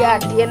will be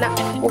at the end of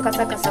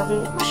Okasakasa.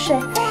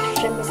 Share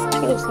my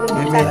skills.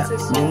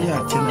 Maybe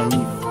acting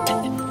naive.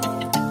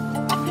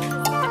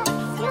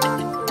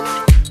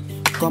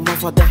 Come on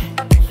for that.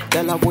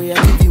 Tell a boy I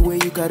give you where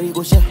you carry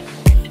go share.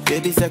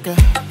 Baby second,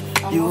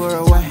 you were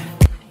away.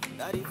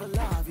 Not even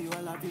love you,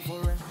 I love you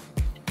for it.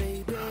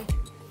 Baby,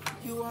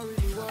 you are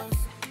really worse.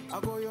 I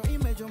got your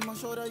image on my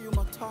shoulder, you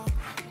my top.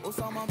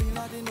 Osama bin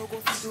Laden, no go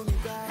to do me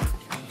bad.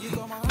 You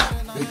got my heart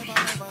and I never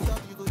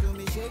thought you could do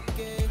me shake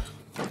it.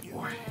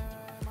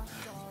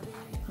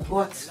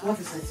 What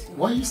is it?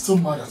 Why are you so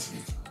mad at me?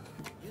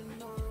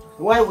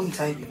 Why wouldn't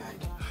I be mad?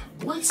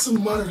 Why are you so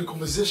mad at the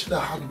conversation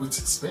I had with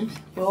Spendy?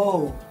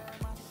 Oh.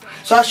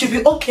 So I should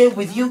be okay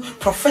with you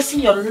professing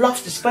your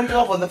love to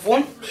Spendilove on the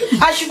phone?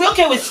 I should be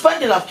okay with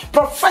Spendilove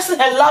professing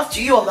her love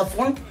to you on the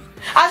phone?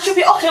 I should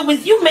be okay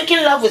with you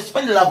making love with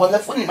Spendilove on the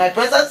phone in my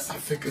presence? I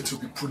think it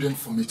would be prudent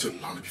for me to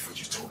allow it before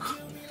you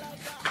talk.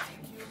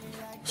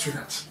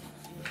 Sweetheart,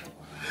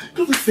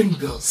 don't you think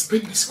the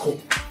Spendy's call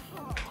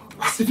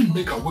has even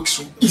make our work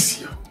so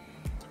easier?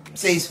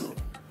 Say so.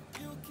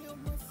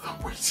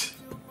 Wait.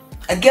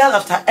 A girl,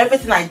 after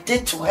everything I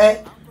did to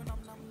her,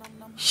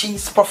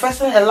 she's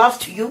professing her love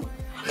to you,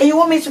 and you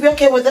want me to be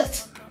okay with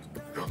it?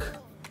 Look,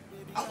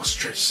 I was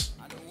stressed.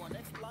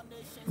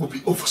 It will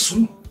be over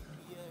soon.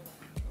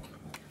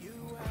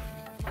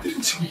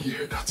 Didn't you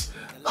hear that?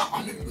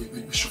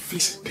 We should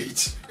fix a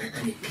date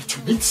and pay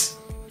to meet.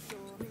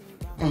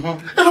 And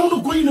I'm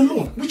not going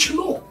alone, which you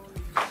know.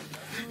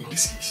 In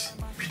this case,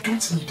 we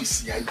don't need the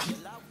CID.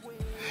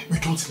 We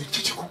don't need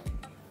Kyekyeku.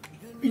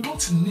 We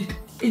don't need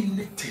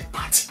any third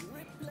party.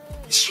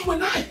 It's you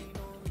and I.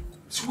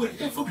 So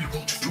whatever we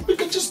want to do, we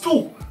can just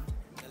do.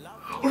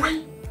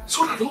 Alright?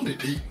 So that on the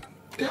day,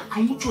 the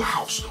Amujo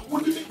house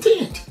will be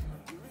maintained.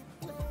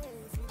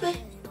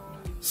 Okay?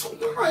 So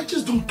now I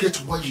just don't get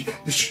why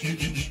you should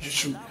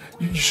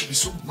be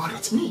so mad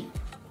at me.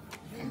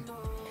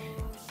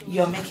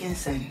 You're making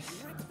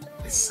sense.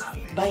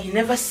 Exactly. But you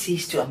never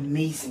cease to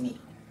amaze me.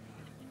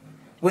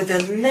 With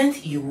the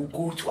length you will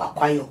go to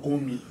acquire your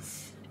own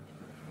means.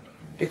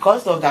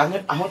 Because of the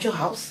Amojo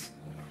house,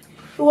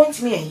 you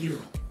want me and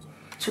you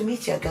to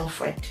meet your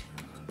girlfriend.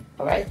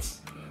 Alright?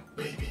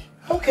 Baby.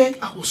 Okay.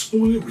 I was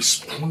only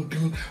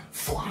responding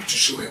for her to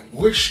show her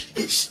where she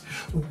is.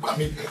 I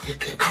mean,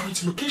 her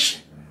current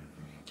location.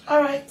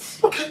 Alright.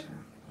 Okay.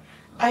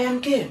 I am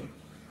game.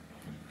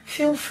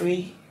 Feel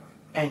free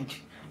and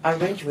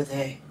arrange with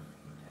her.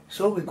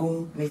 So we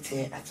go meet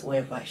her at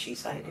wherever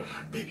she's hiding.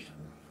 Baby,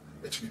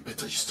 it would be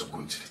better you stop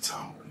going to the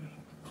town.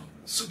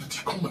 So that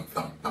you come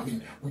and, I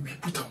mean, we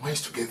put our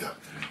minds together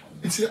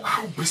and say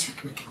how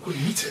best we can go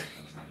and meet her.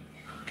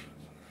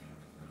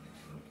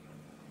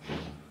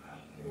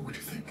 What do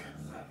you think?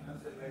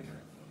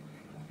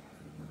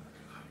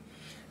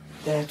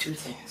 There are two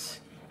things.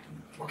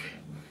 Okay.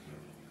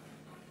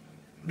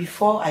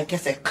 Before I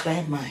get a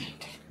clear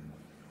mind,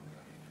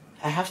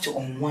 I have to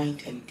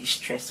unwind and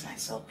distress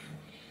myself.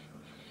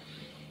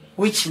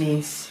 Which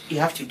means you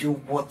have to do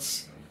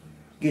what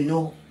you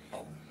know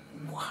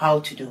how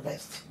to do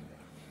best.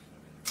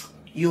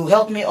 You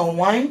help me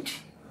unwind,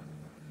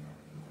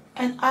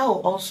 and I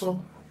will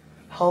also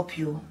help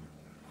you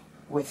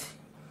with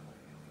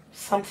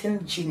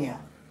something genial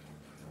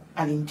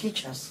and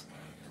indigenous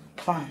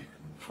plan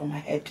from my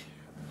head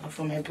and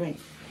from my brain.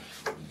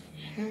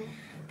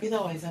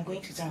 Otherwise, I'm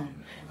going to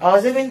town. I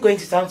was even going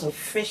to town to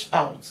fish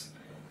out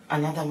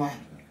another man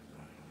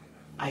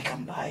I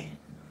can buy.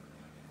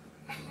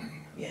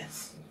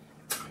 Yes.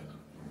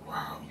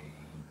 Wow.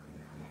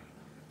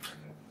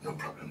 No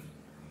problem.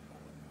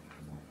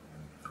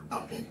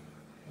 I'm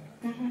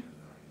in.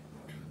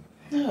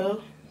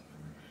 No.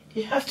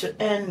 You have to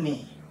earn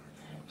me.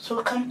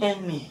 So come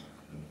earn me.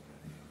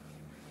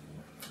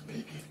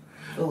 Baby.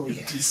 Oh, It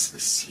yes. is a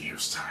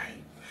serious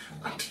time.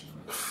 And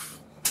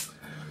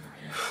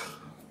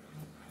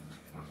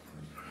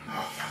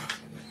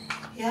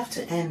You have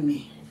to earn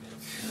me.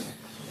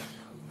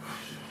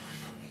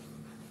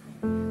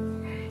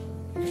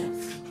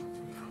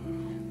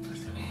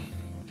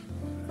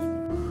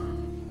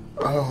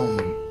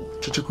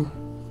 Kyekyeku,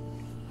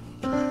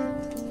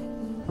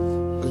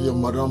 your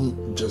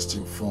madam just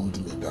informed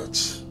me that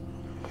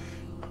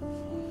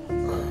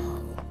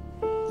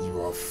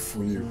you are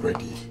fully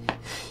ready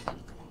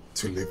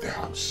to leave the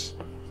house.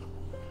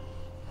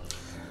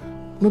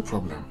 No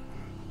problem.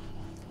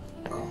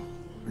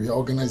 We are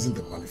organizing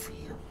the money for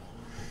you.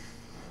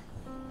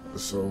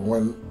 So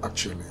when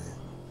actually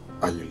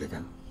are you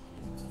leaving?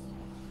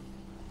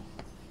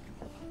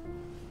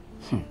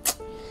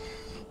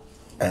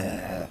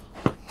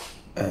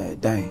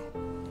 Dying.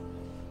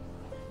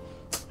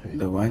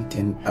 The one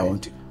thing I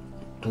want to...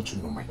 Don't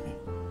you know my name?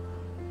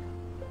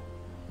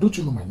 Don't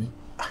you know my name?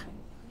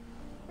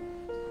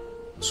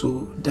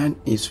 So Dan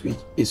is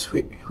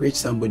which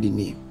somebody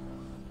name?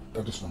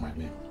 That is not my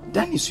name.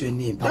 Dan is your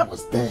name. That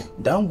was Dan.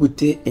 Dan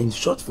with a in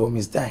short form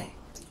is Dan.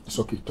 It's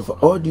okay, talk. For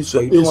all this,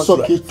 you don't It's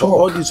want okay, to. For talk.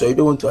 all this, you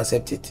don't want to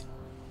accept it.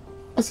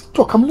 I said,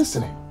 talk, I'm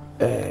listening.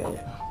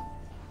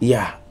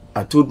 Yeah,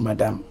 I told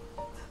Madam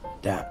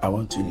that I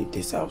want to leave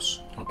this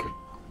house. Okay.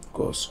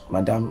 Because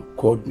Madam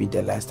called me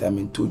the last time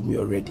and told me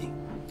already.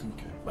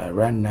 Okay. But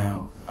right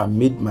now, I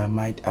made my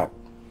mind up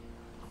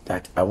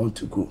that I want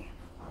to go.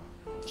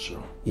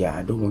 Sure. Yeah,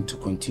 I don't want to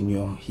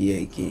continue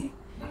here again.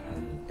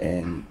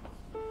 And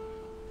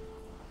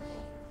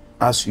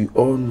as we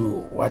all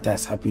know what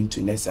has happened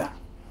to Nessa,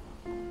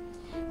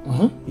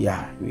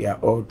 yeah, we are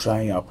all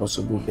trying our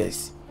possible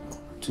best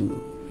to,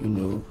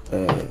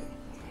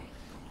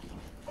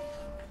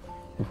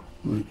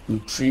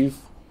 retrieve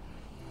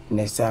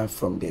Nessa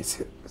from the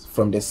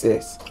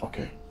cells.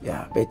 Okay.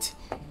 Yeah, but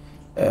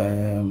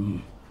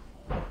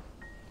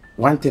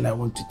one thing I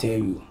want to tell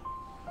you,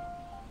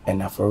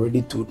 and I've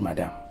already told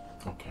Madam,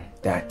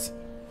 that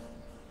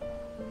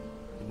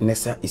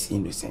Nessa is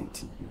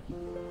innocent.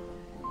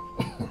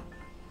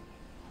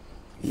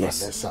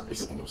 Yes. Vannesa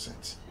is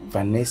innocent.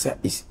 Vannesa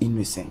is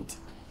innocent.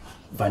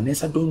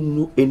 Vannesa don't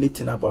know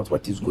anything about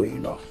what is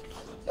going on.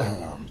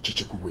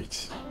 Kyekyeku,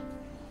 wait.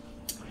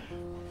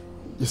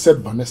 You said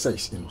Vannesa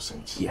is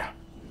innocent. Yeah.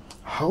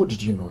 How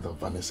did you know that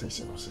Vannesa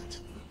is innocent?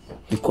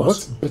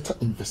 Because what better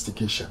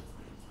investigation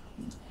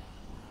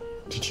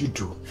did you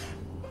do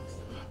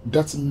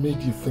that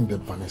made you think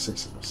that Vannesa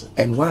is innocent?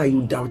 And why are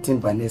you doubting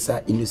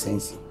Vanessa's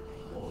innocence?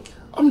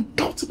 I'm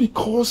doubting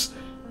because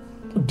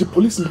the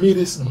police made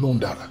us know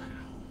that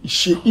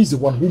she is the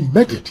one who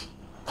murdered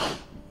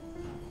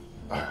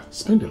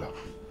Spendilove.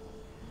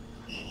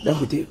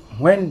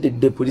 When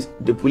did the police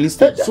did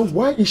that? So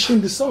why is she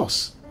in this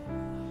house?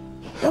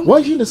 Why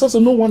is she in the house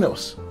and no one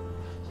else?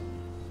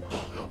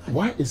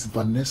 Why is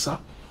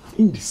Vannesa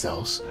in this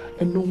house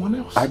and no one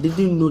else? I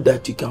didn't know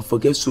that you can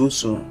forget so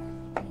soon.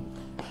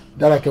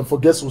 That I can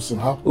forget so soon,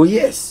 how? Oh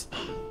yes.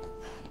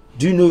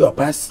 Do you know your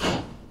past?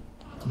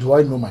 Do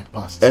I know my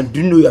past? And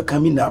do you know you're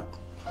coming up?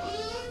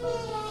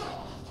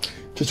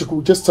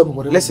 Kyekyeku, just tell me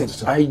whatever. Listen,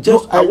 I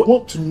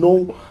want to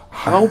know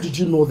How did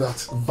you know that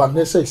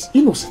Vannesa is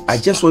innocent? I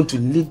just want to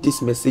leave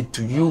this message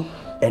to you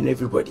and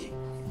everybody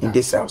in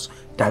this house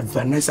that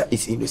Vannesa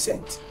is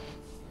innocent.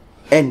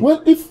 And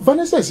well, if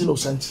Vannesa is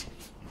innocent,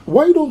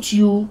 why don't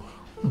you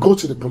go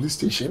to the police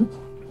station,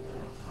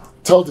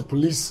 tell the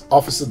police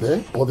officer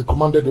there or the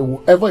commander there,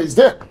 whoever is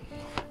there,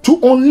 to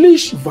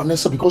unleash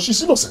Vannesa because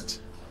she's innocent.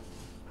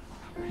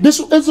 They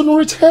should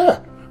exonerate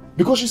her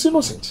because she's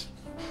innocent.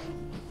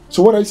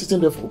 So what are you sitting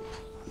there for?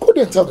 Go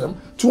there and tell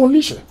them to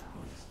unleash her.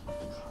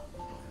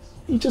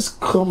 You just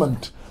come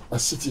and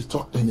sit here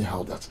talk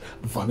anyhow that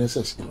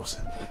Vannesa is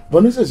innocent.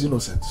 Vannesa is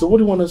innocent. So what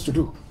do you want us to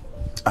do?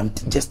 I'm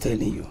just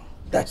telling you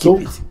that So,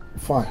 keep it.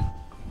 fine.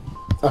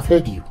 I've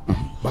heard you.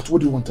 But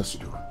what do you want us to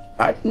do?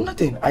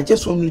 Nothing. I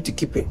just want you to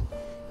keep it.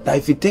 That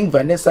if you think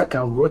Vannesa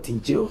can rot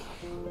in jail,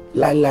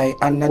 another.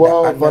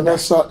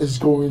 Vannesa is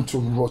going to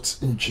rot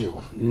in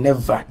jail.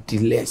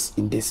 Nevertheless,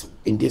 in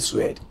this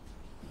world.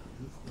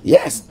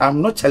 Yes,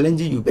 I'm not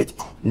challenging you, but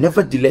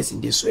nevertheless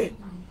in this world.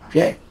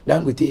 Yeah,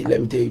 let me tell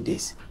you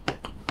this.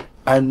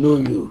 I know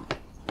you.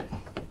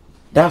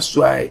 That's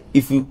why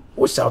if you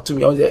watch out to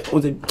me, on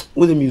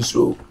the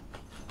music,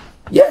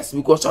 yes,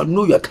 because I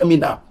know you are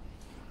coming up.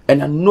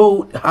 And I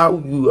know how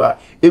you are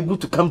able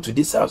to come to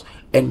this house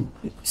and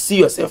see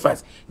yourself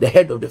as the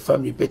head of the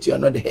family, but you are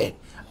not the head.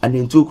 And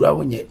in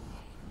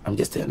I'm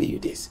just telling you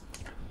this.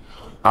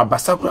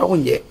 Abasakura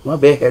wonye, one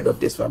be head of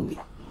this family.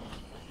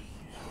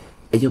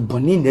 And you're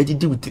born in with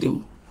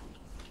him.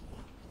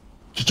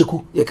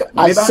 Kyekyeku,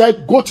 I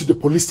said go to the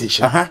police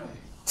station.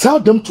 Tell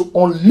them to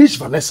unleash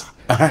Vannesa.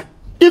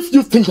 If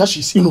you think that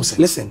she's innocent.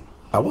 Listen,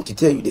 I want to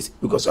tell you this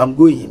because I'm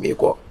going in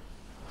Meko.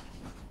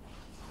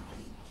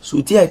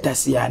 So tia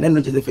itasia na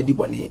no jese fedi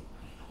bone.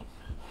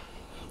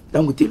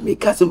 Dan we take me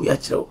kase we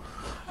achiro.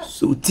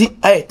 So ti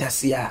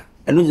itasia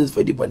na no jese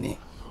fedi bone.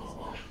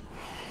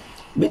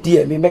 Me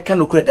die me meka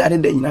no kura da da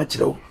nyina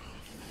achiro.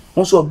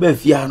 Won so be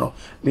fia no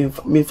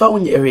me fa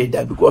won ere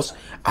da because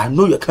I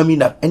know you're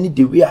coming up any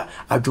day we are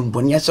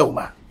adwumbone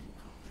ahye.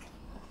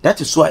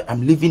 That is why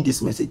I'm leaving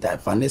this message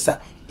that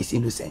Vannesa is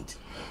innocent.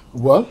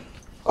 Well,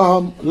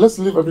 let's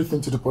leave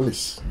everything to the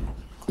police.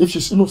 If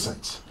she's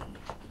innocent,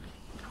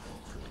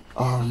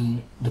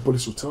 the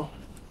police will tell.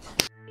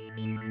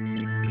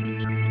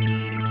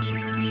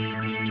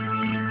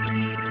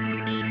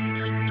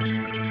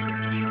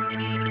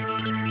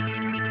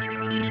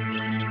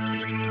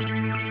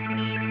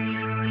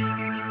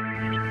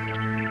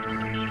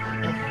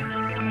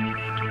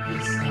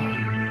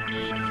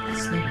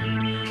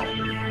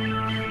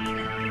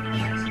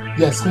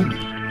 Yes, maybe.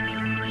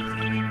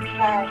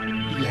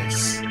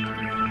 Yes.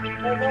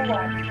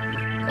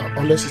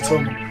 Unless you tell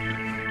me.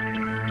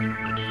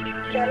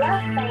 The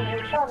last time we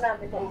saw that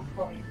before.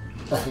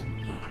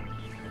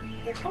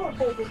 Before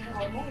this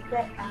morning,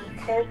 I'm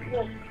telling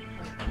you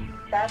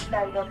that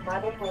time of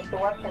marriage was the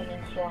one thing.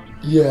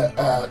 Yeah,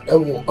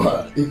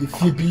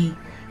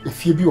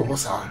 if you be a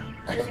horse, I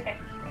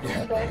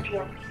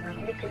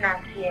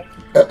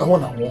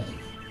want to walk.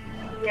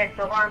 Yes,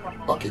 the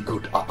one. Okay,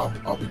 good.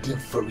 I'll be there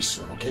very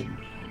soon, okay?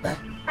 I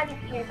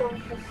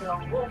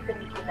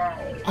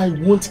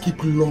won't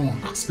keep long.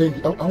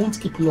 Spend. I won't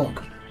keep long.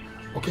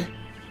 Okay?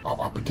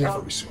 I'll be there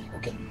very soon,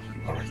 okay?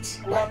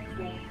 Alright. Bye.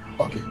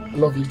 Okay.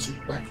 Love you too.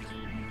 Bye.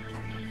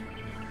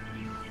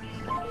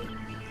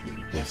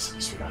 Yes,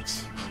 sweetheart.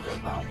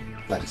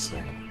 That is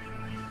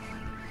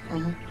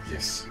Spendilove.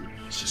 Yes.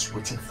 She's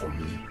waiting for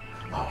me.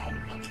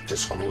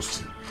 Just close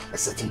to a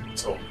certain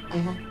hotel.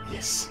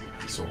 Yes.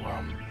 So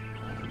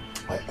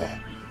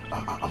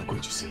I'm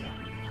going to see her.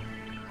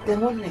 Then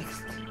what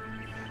next?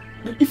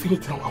 If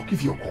anything, I'll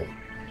give you a call.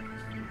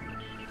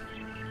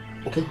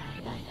 Okay?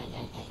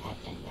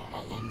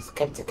 I'm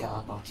skeptical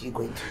about you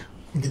going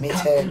to meet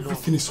her.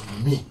 Everything is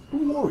on me.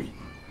 Don't worry.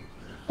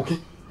 Okay?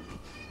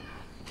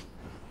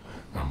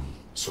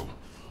 So,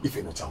 if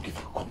anything, I'll give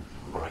you a call.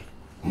 Alright?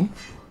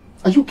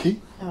 Are you okay?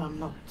 No, I'm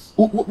not.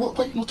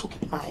 Why are you not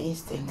okay? My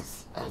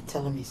instincts are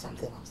telling me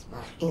something else.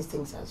 My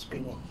instincts are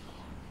screaming.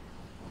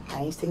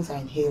 My instincts are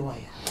in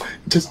haywire.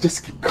 Just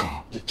keep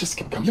calm. Just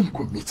keep calm. Let me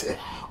go meet her.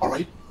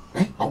 Alright?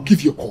 I'll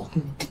give you a call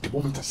the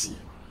moment I see her.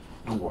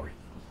 Don't worry.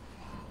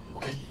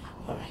 Okay?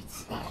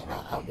 Alright.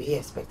 I'll be here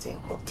expecting a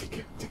call. Take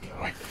care,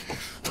 alright?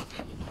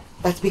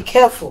 But be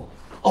careful.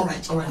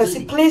 Alright.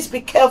 Percy, please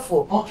be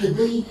careful. Okay,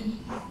 baby.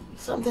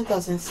 Something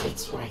doesn't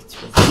sit right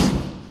with me.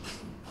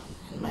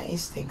 And my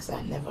instincts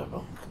are never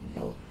wrong.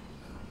 No.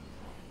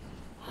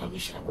 I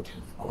wish I would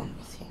have gone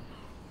with him.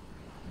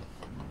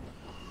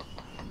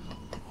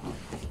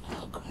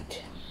 Oh, God.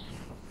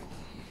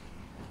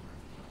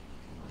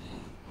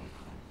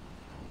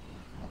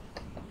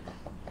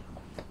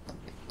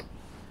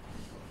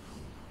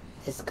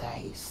 This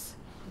guy is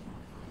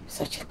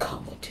such a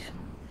coward.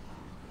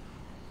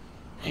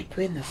 I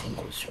pray nothing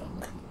goes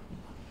wrong.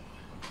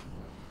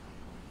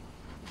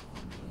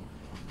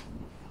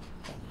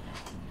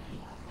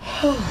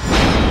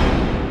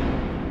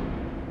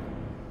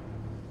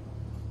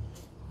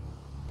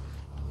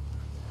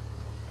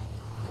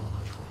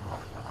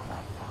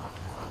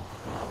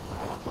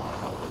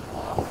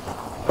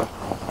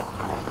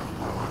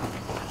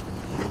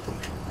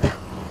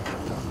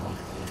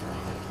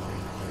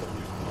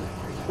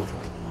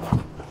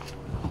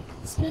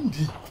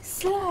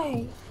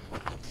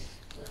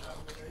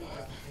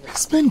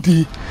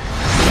 Spendy.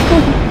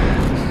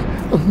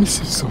 I miss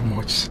you so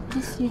much.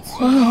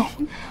 Wow.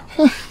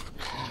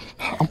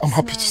 I'm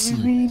happy to see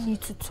you. We really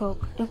need to talk.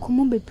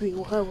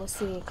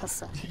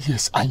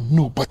 Yes, I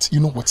know, but you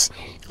know what?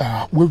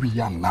 Where we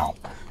are now,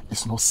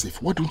 it's not safe.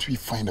 Why don't we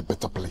find a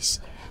better place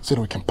so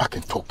that we can park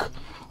and talk?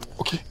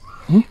 Okay?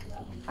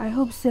 I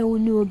hope so.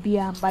 No,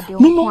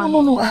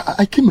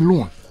 I came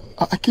alone.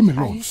 I came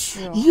alone. Are you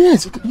sure?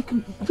 Yes, you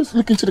can just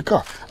look into the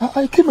car.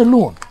 I came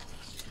alone.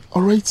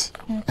 All right?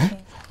 Okay.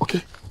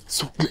 Okay.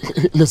 So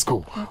let's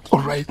go. Okay.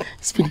 All right.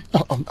 Spinny,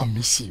 I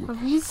miss you. I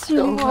miss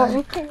you. Right.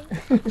 Okay.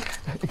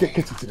 Get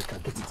into the car.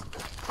 Get into the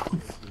car.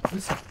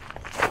 Listen.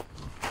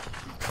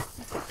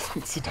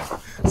 Sit down.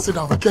 Sit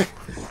down, okay?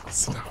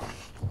 Sit down.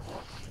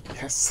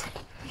 Yes.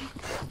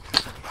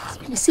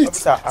 Spinny, sit.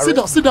 Officer, sit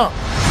down. Sit down.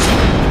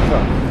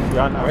 You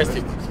are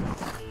arrested.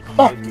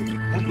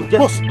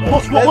 Boss,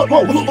 what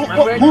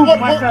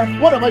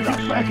have I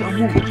done?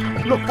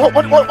 Look,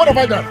 what have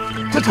I done?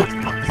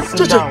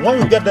 Sit down. When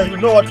you get there, you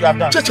know what you have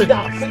done. Sit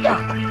down.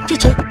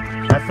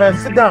 My friend,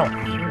 sit down.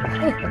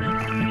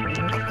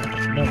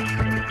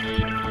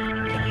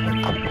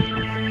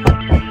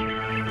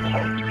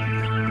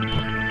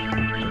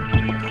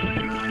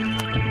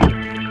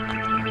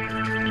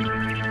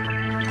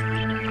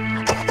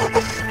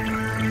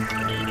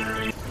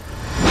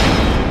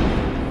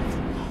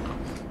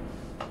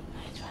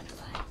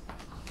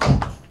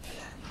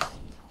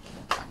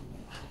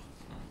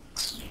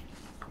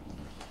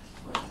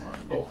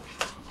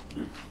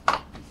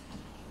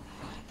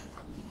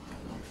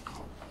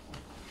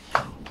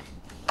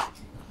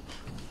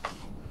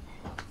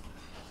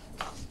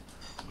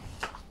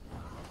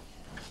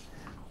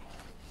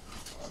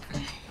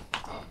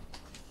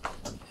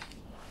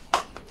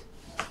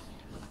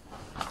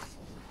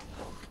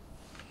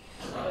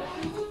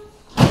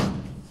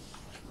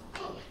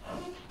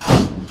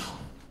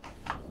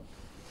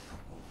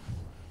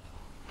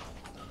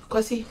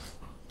 Kwasi.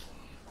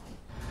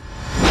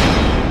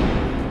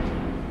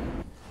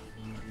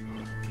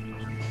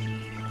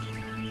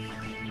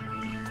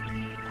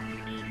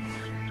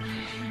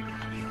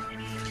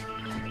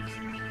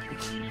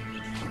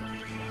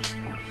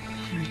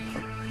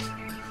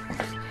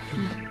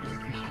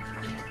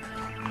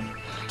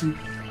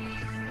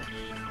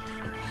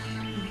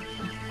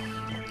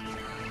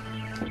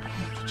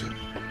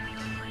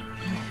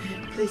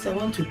 Please, I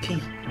want to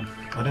pee.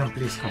 Madam,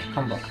 please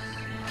come back.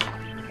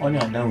 When you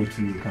are done with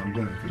you can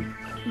go and pee.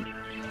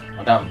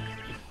 Madam,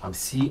 I'm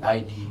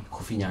CID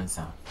Kofi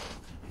Nyansa.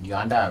 You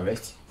are under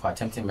arrest for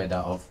attempted murder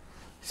of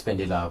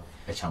Spendilove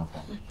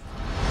Echampong.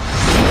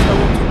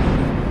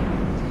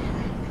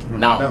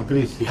 Now, Madam,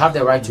 please. You have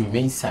the right to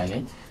remain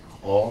silent,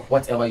 or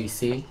whatever you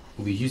say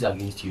will be used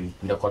against you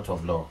in the court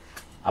of law.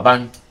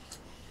 Aban,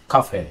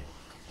 Kafe.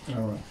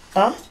 Alright.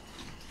 Huh?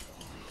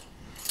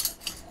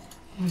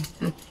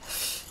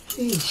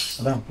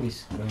 Madam,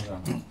 please.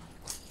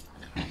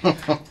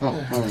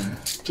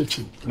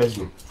 Chichi, let's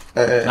go.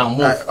 Now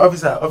move.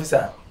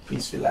 Officer,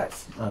 please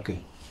relax. Okay.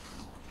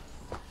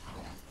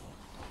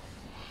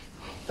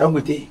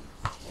 Dangote.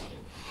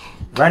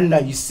 Right now,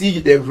 you see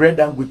the red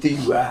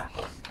Dangote you are.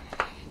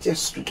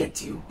 Just look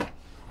at you.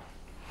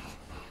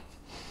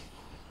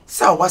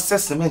 So what's the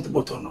cement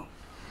button?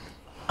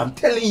 I'm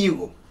telling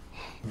you,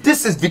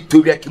 this is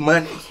Victoria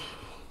Kimani.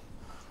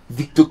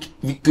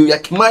 Victoria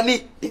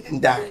Kimani didn't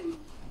die.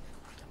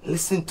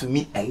 Listen to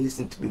me and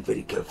listen to me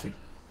very carefully.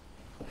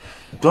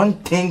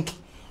 Don't think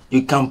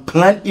you can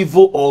plan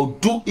evil or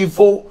do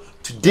evil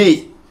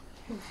today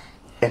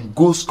and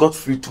go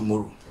scot-free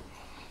tomorrow.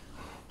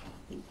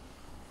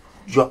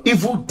 Your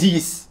evil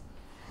deeds,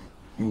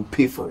 you will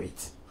pay for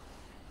it.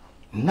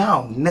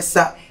 Now,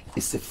 Nessa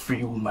is a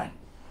free woman.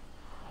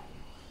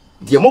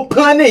 The more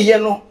planning, you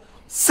know,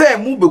 say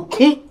move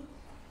be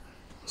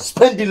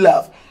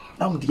Spendilove.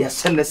 Now the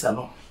ascendants are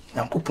no.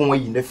 I'm coupon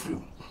way in the free.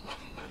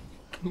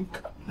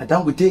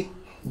 Madam, we take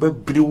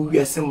but brew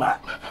yes, man.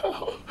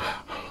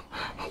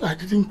 I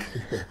didn't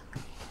care.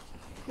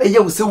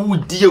 You say,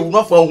 would dear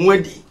not for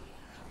Wendy.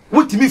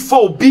 What me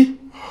for be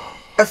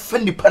a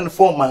friendly pan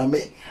for my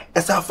me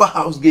as our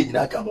house gate in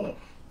our come home.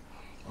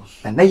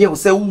 And now you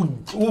say,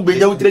 who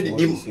be out ready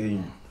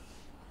him.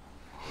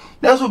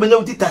 That's what be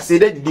out it. I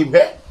said that him,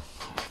 eh?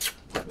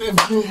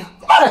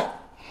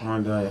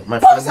 My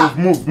friend,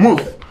 move.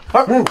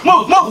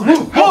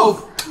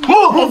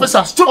 Move,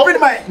 officer, stupid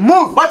man.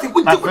 Move. What if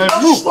we do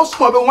not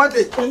small but one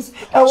day?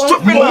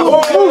 Stupid man.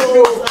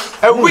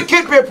 A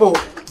wicked people.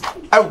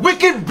 A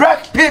wicked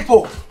black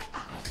people.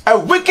 A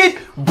wicked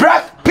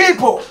black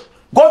people.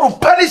 God will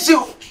punish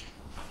you.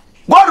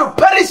 God will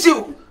punish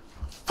you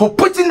for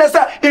putting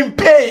Vannesa in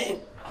pain.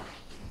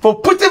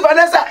 For putting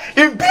Vannesa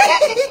in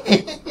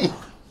pain.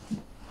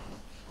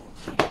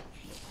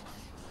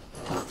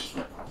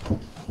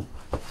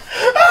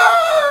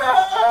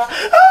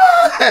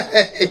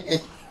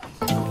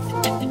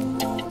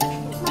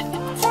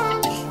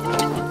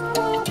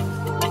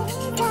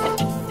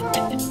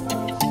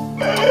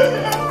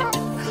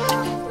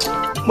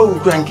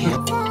 Move, grandkid.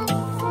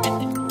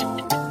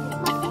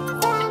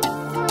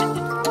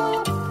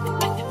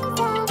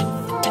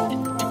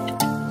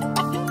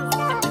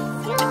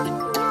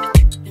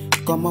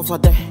 Come on for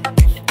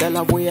that. The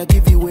love way I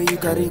give you where you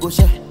carry go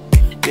share.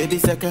 Baby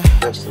second,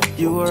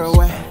 you were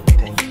aware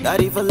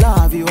that if I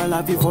love you, I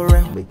love you for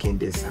real. Making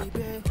this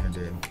happen, and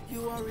then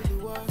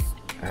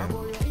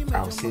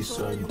I'll say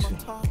sorry too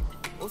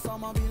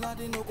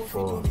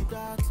for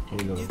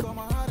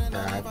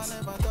that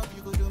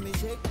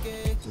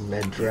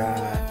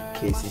Medra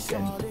cases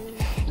and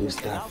those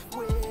stuff.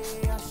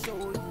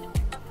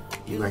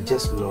 You are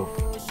just love,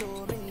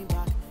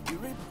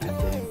 and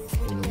then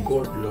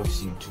God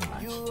loves you too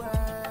much.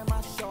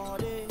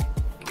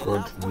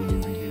 God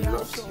really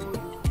loves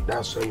you.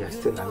 That's why you're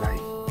still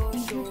alive.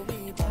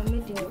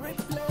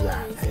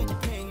 Yeah, and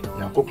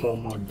now go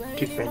more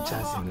different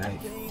chance in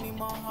life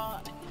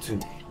to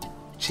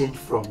change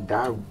from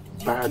that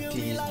bad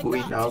deeds,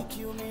 going out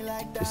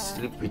to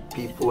sleep with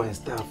people and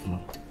stuff. No,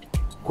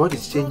 God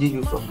is changing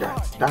you from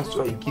that. That's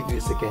why He give you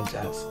a second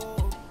chance.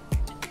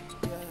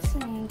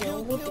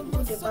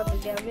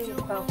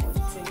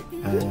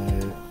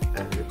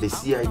 The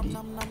CID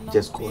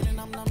just called me.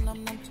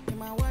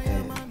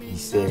 He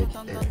said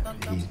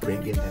he's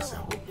bringing us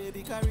home.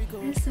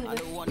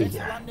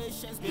 Yeah.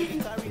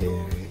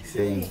 He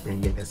said he's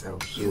bringing us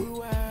out.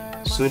 So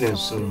soon and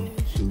soon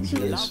he'll be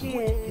here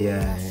soon.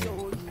 Yeah.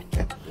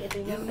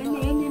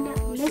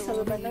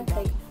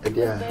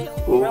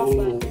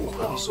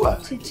 Oh, so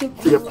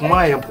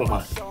yeah,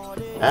 Puma.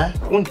 Huh?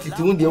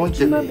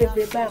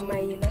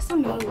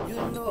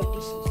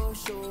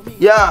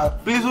 Yeah,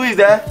 please, who is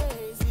there?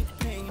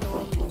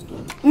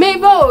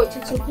 Mabel,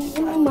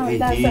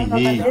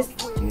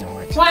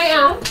 why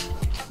am?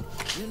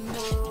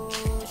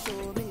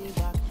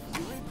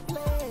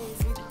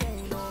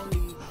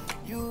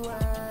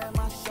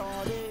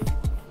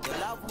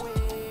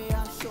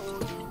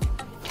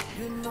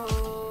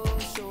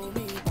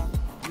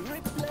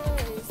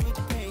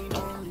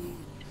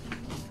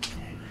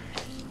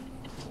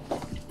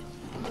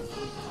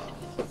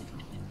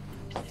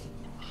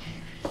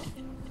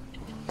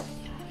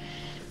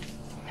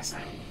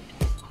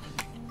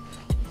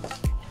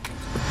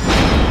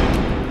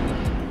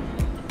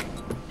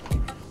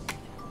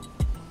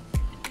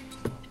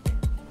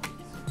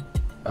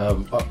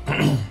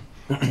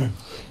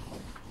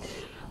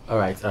 All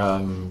right,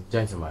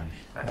 gentlemen,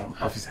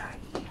 officer,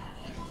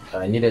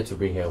 I needed to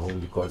bring her home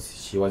because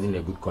she was in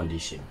a good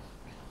condition.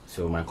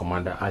 So my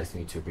commander asked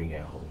me to bring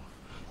her home.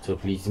 So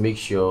please make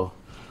sure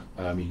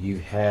you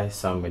give her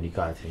some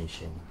medical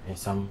attention and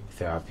some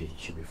therapy.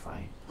 She'll be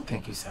fine.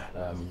 Thank you, sir.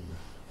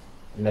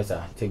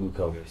 Vannesa, take good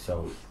care of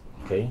yourself,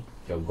 okay?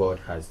 Your God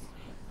has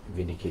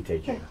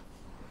vindicated you.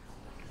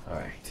 All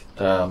right.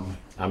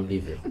 I'm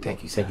leaving.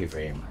 Thank you, sir. Thank you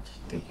very much.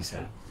 Thank you,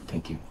 sir.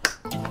 Thank you.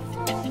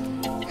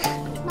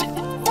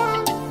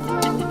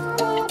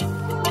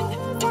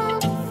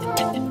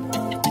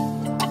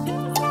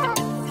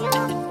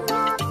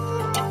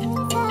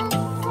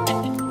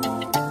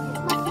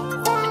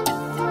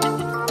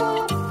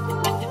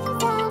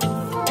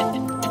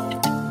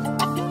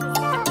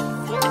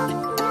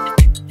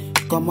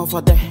 Come on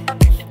for that.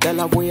 The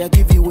love way I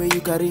give you where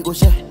you carry go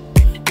share.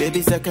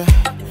 Baby second,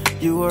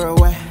 you were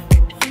aware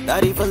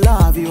that if I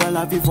love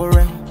you for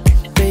real.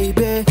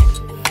 Baby,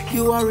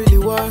 you are really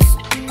worse.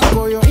 I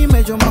got your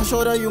image on my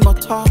shoulder, you my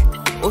top.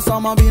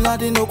 Osama Bin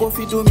Laden, no go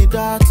fit do me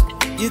that.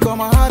 You got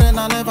my heart and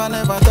I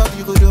never thought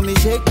you could do me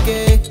shake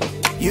it.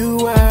 You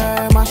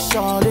were my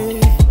shawty.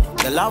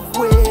 The love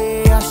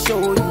way I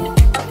show you.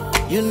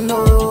 You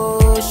know,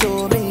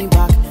 show me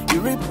back.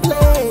 You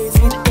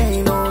replace me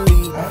pain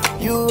only.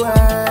 You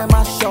were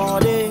my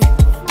shawty.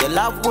 The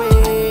love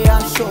way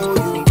I show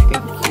you.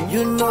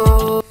 You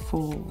know.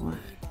 For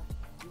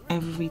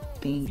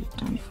everything you've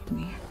done for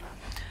me.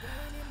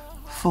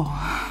 For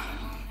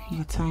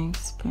your time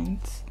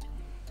spent.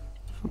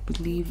 For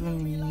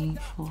believing in me.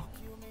 For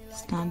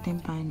standing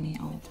by me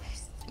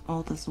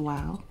all this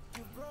while.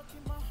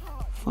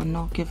 For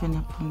not giving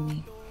up on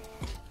me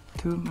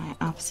through my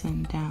ups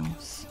and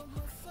downs.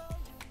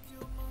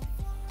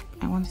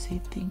 I want to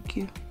say thank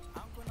you.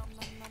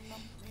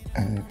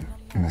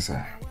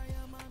 Vannesa,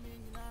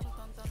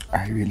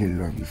 I really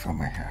love you from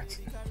my heart.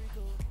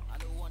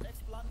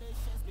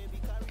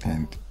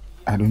 And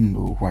I don't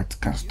know what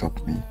can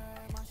stop me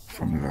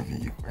from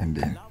loving you and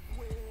then,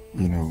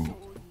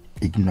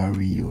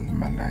 ignoring you in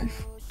my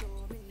life.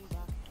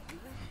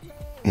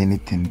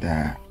 Anything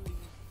that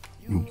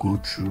you go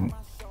through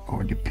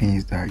or the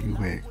pains that you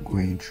were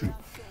going through,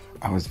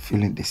 I was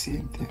feeling the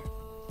same thing.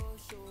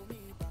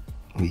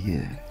 Oh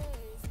yeah,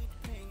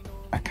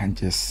 I can't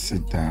just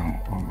sit down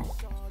or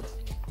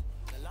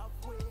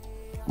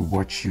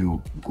watch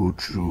you go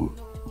through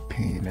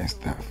pain and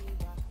stuff.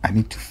 I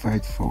need to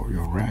fight for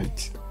your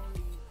rights.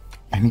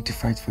 I need to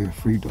fight for your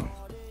freedom.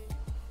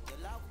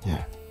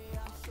 Yeah.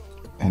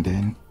 And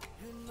then,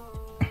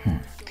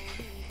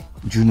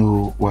 do you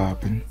know what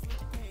happened?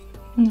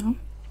 No.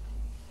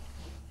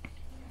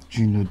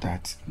 Do you know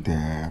that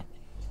the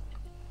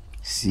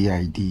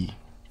CID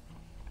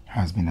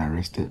has been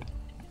arrested?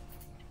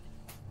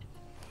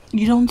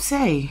 You don't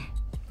say.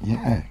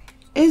 Yeah.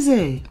 Is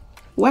it?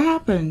 What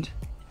happened?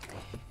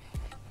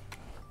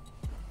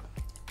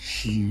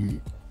 He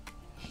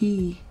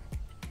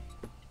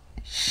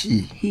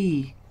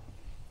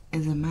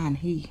is a man,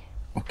 he.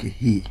 Okay,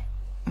 he.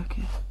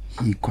 Okay.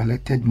 He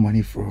collected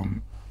money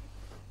from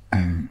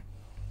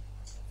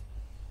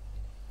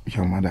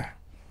your mother.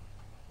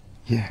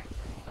 Yeah.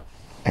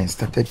 And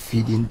started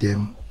feeding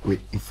them with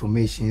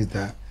information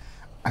that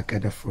I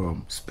gathered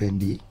from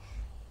Spendi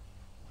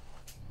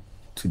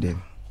to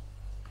them.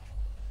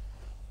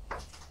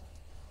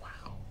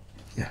 Wow.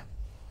 Yeah.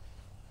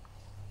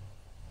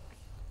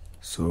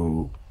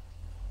 So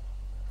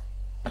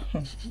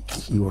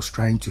he was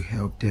trying to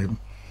help them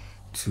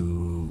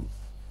to,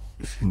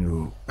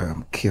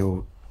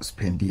 kill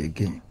Spendi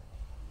again.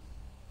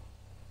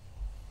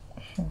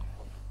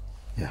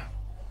 Yeah.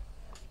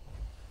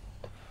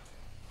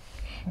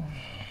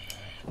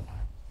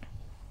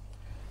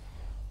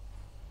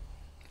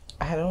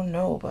 I don't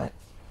know, but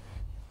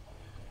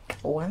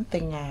one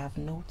thing I have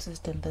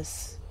noticed in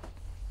this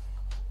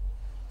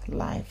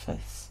life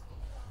is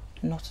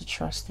not to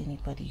trust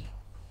anybody.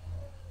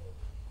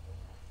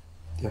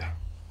 Yeah.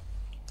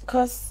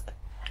 Because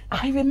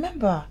I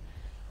remember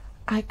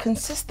I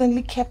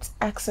consistently kept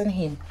asking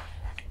him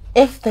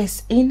if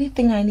there's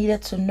anything I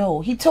needed to know.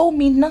 He told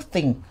me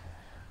nothing.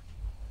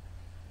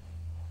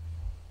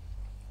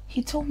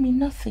 He told me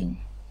nothing.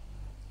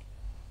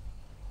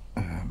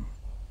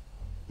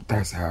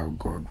 That's how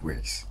God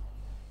works.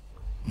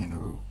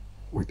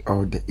 With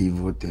all the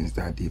evil things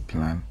that they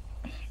plan,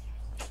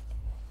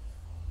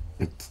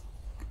 it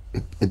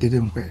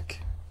didn't work.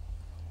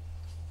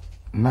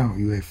 Now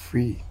you are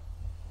free,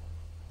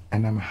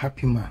 and I'm a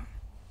happy man.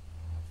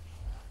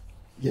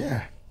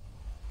 Yeah.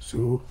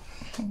 So,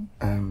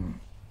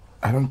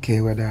 I don't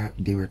care whether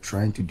they were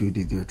trying to do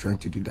this, they were trying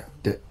to do that.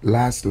 The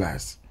last,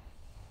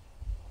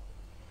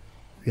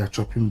 we are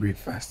chopping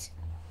breakfast.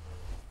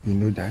 You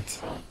know that?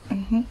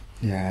 Mm-hmm.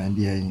 Yeah, and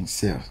they are in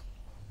sales.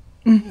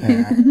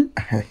 Yeah.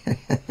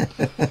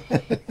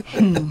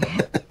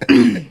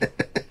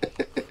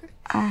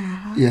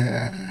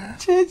 Yeah.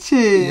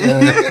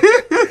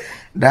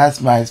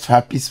 That's my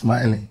happy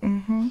smiling.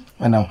 Mm-hmm.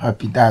 When I'm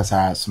happy, that's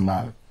how I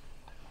smile.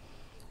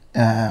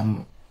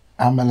 I'm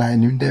a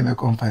line in them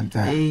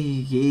confanta.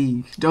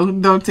 Hey,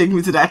 don't take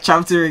me to that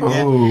chapter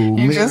again. Oh,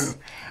 you me, just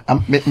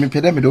me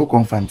don't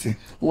confante.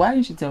 Why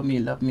didn't you tell me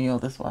you love me all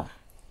this while?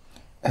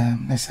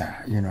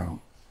 Nessa,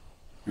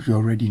 you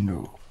already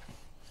know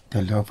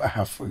the love I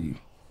have for you.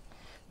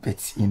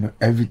 But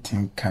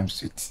everything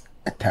comes with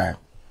a time.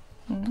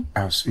 Mm-hmm.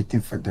 I was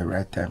waiting for the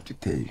right time to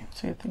tell you.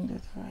 So you think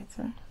that's the right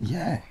time?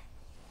 Yeah.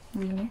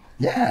 Really?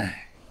 Yeah.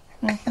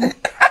 Mm-hmm.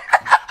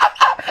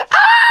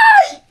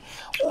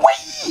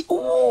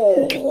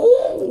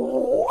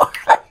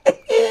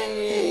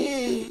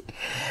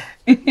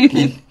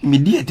 Me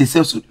dear, it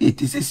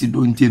is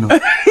don't you know.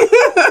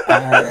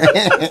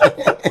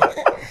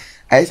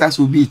 I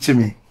will be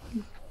me.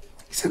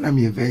 He said I'm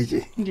a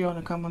virgin. Do you want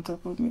to come on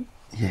top of me?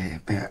 Yeah,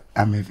 but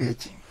I'm a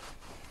virgin.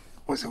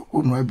 What's the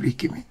who no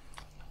break me?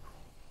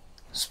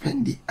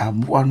 Spendi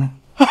abuano.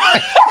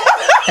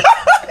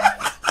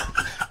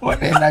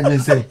 What I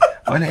just say?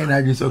 What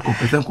I just so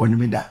competent on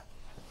me that.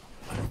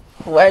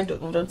 Why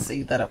don't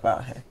say that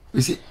about her?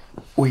 You see,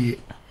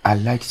 I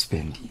like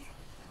Spendi.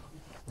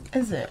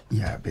 Is it?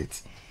 Yeah,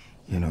 but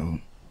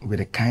with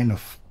the kind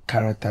of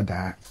character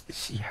that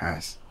she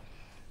has,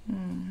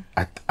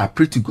 I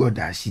pray to God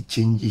that she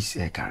changes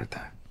her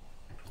character.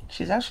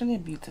 She's actually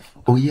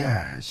beautiful. Oh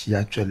yeah, she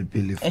actually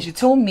beautiful. And she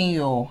told me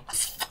your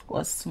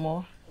was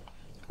small.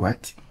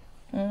 What?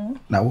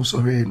 Now also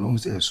her no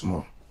say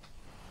small.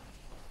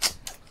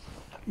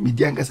 Me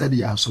dianga said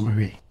you are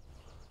somewhere.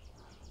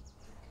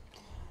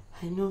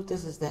 I know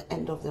this is the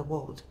end of the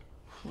world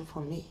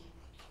for me.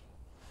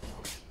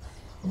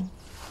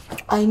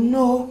 I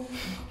know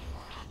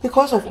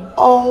because of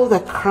all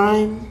the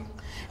crime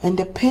and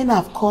the pain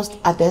I've caused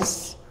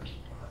others,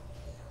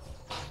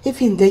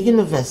 even the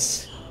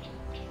universe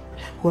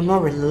will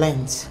not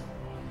relent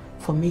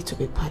for me to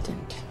be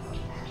pardoned.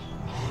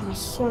 I'm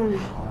sorry.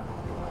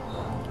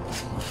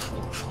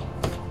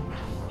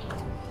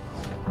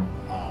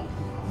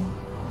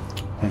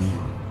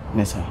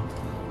 Nessa.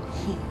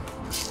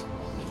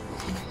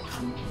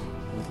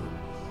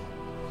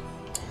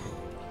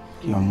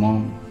 Your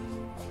mom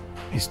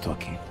is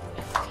talking.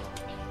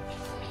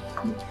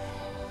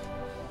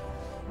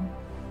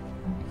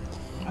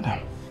 Madam,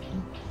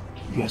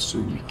 you are so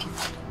wicked.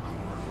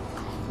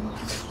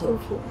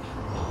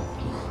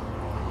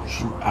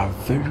 You are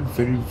very,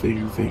 very,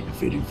 very, very,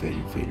 very,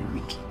 very, very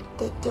wicked.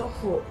 The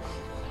devil.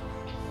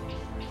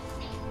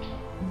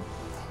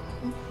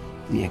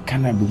 We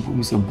cannot be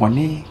a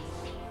bonnet.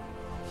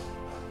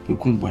 You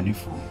couldn't bonnet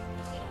for.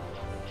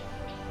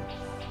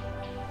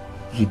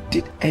 You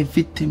did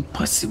everything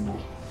possible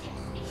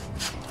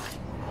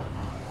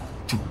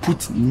to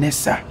put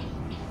Nessa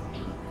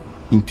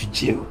into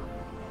jail.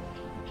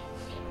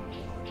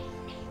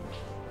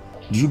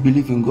 Do you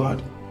believe in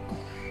God?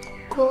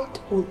 God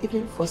will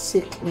even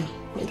forsake me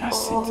with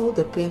all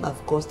the pain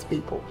I've caused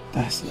people.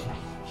 That's it.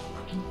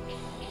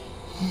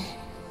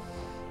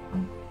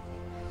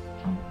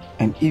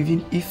 And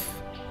even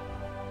if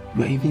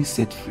You are even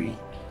set free.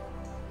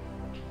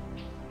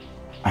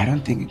 I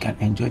don't think you can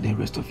enjoy the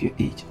rest of your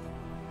age.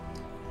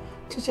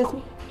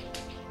 Kyekyeku,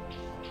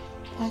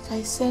 like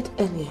I said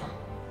earlier,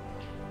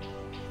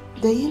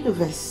 the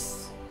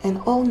universe and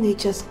all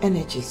nature's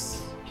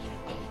energies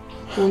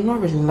will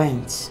not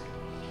relent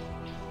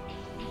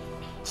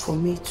for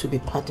me to be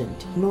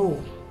pardoned.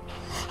 No,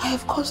 I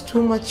have caused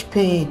too much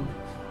pain.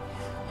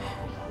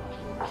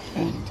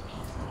 And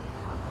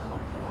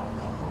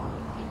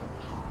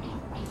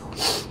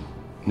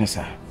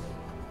Nessa,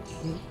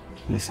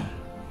 listen.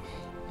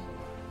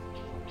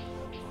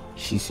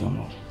 She's your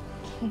mom.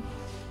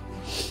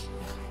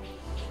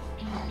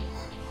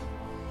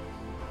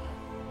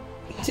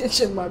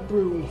 Teaching my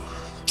brew.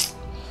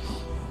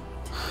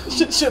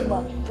 Teaching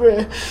my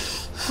bread.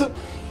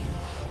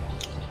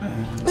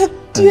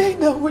 Do you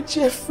know what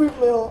Jeffrey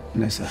will?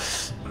 Nessa,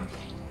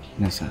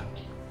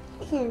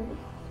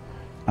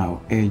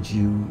 I'll urge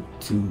you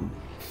to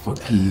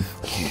forgive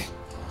her.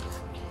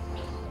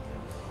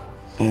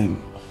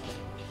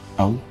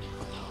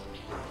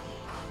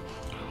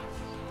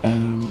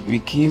 We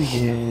came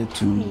here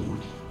to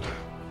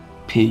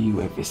pay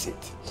you a visit.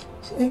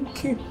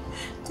 Thank you.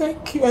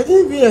 Thank you. I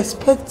didn't even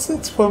expect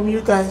it from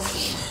you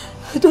guys.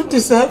 I don't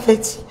deserve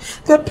it.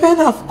 The pain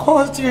I've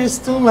caused you is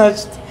too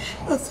much.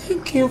 But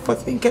thank you for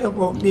thinking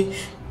about me.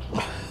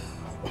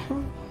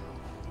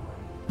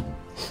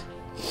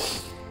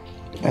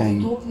 I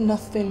hold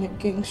nothing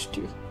against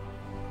you.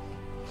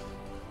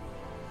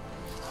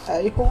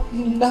 I hold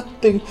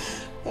nothing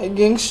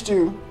against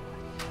you.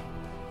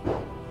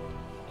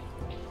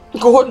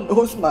 God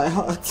knows my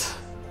heart.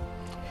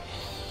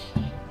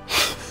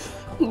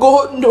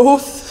 God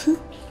knows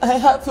I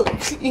have a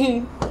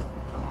clean,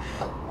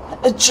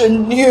 a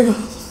genuine,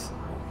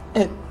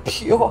 and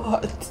pure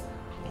heart.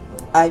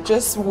 I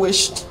just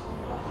wished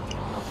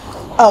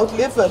I would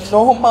live a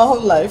normal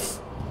life,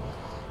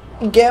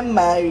 get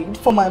married,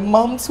 for my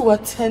mom to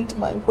attend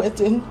my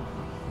wedding.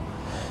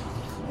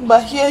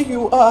 But here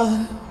you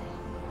are.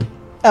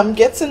 I'm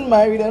getting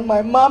married and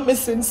my mom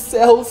is in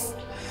cells,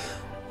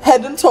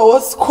 heading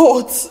towards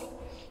court,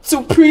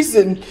 to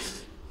prison.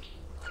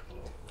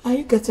 Are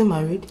you getting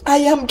married? I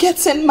am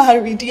getting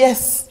married,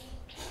 yes.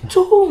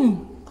 To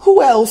whom?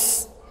 Who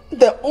else?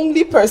 The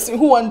only person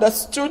who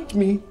understood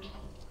me.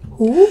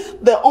 Who?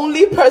 The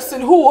only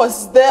person who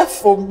was there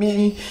for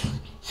me.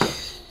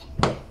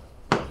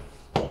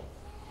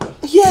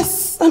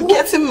 Yes, I'm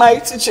getting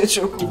married to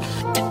Kyekyeku.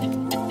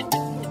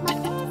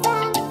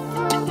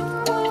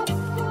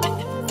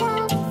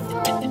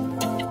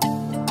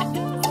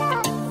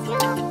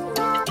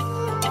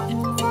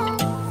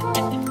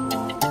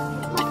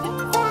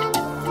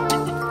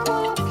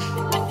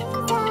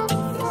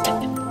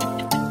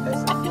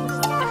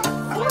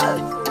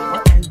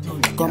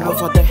 Come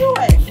over there.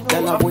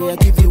 Tell her where I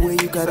give you where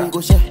you can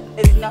go share.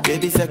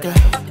 Baby second,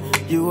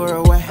 you were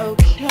aware.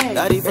 Okay.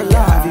 That if I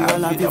love you, I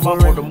love you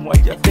forever.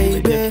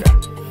 Baby,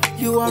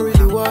 you are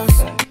really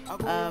worse.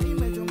 Okay,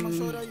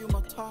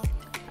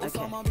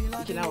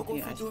 you can open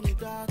your eyes.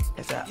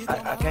 Yes,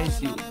 I can't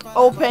see you.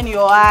 Open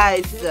your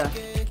eyes.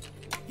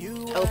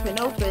 Open.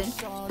 Okay.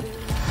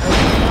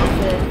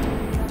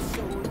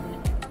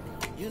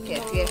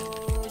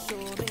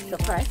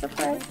 Surprise.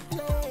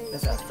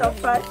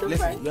 Surprise.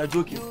 Listen, you are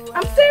joking.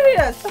 I'm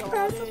serious.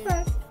 Surprise.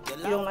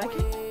 You don't like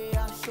it?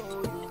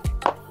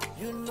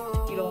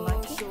 You don't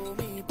like it?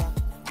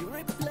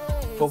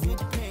 For who?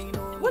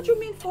 What do you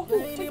mean for who?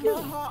 Take it.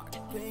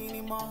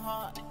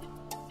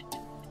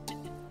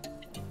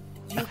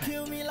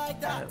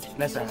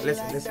 Nessa,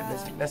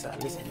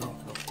 listen. No.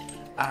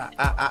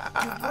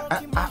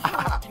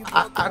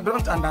 I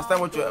don't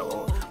understand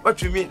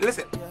what you mean.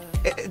 Listen,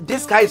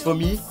 this car is for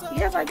me.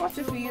 Yes, I got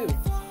it for you.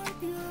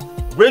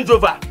 Range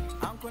Rover. Do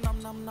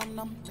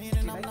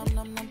you like it?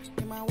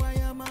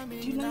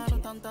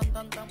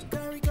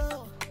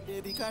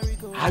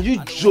 Are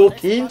you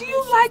joking? Do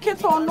you like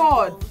it or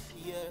not?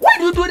 Why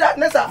do you do that,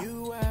 Nessa?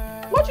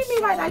 What do you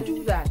mean why I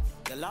do that?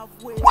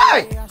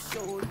 Why?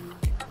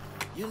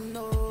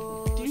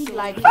 Do you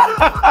like it?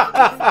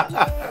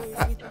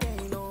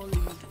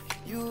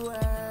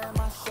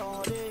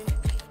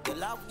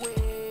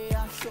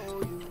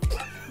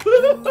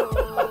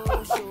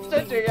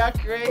 You're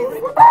crazy.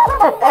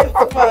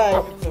 It's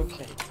fine. It's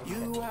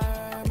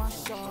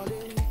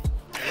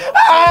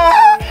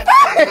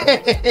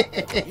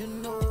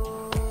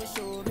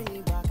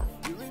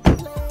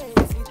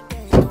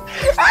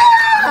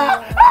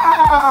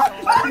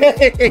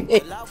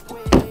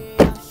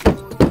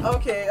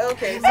okay.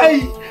 Okay. So,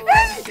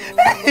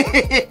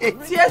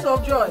 tears of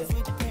joy.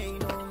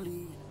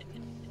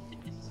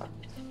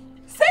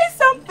 Say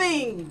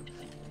something.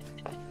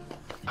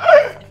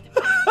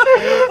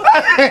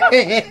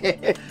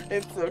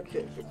 It's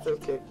okay.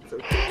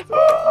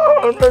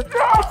 Oh my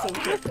God!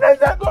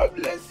 Nessa, God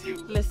bless you.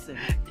 Listen.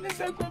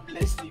 Nessa, God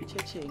bless you.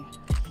 Cheche,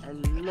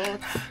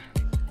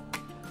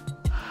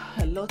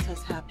 a lot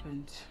has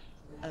happened.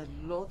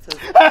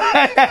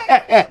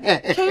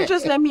 Can you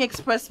just let me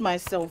express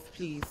myself,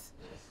 please?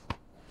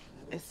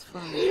 It's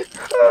fine.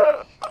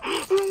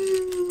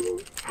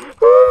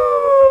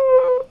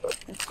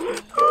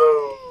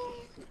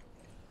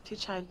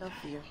 Teacher, I love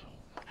you.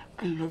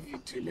 I love you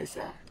too,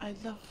 Nessa. I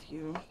love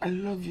you. I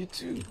love you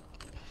too.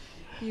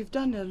 You've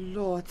done a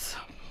lot.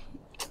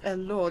 A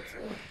lot.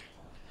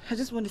 I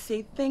just want to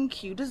say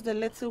thank you. This is the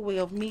little way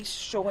of me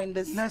showing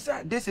this.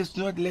 Nessa, this is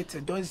not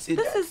little. Don't say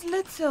this that. This is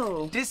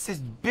little. This is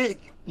big.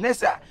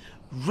 Nessa,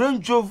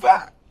 Range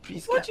Rover.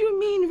 Please. What do you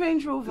mean,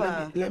 Range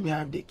Rover? Let me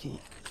have the key.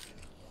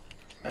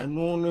 I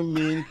only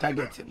mean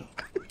target, you know.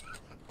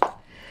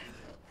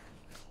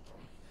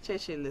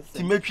 Cheche,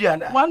 listen.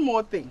 One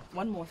more thing.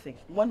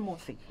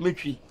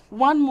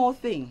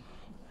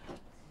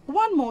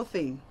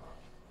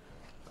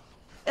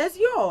 It's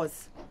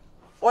yours.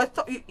 Or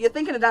you're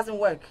thinking it doesn't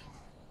work?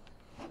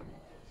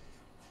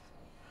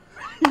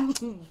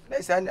 Listen.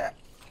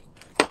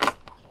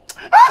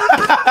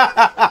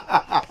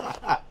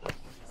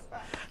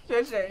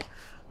 Cheche,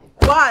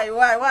 why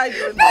are you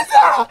doing this?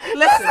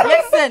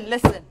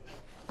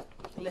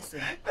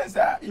 Listen.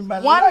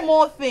 One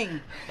more thing.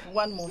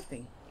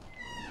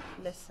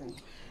 Listen.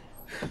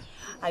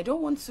 I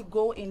don't want to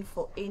go in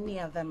for any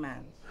other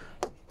man.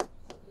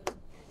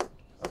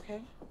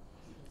 Okay?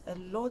 A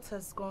lot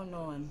has gone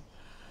on.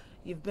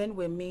 You've been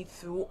with me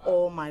through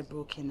all my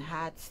broken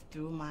hearts,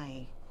 through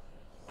my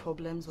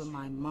problems with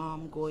my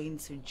mom, going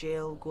to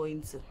jail,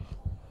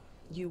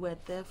 You were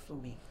there for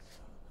me.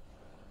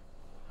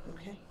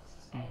 Okay?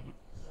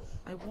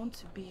 I want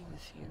to be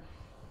with you.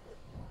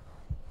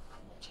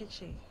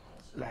 Cheche.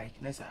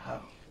 Like, Nessa,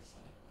 how?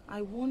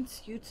 I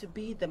want you to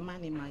be the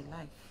man in my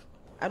life.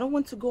 I don't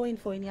want to go in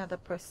for any other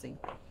person.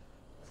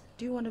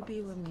 Do you want to be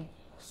with me?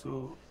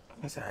 So,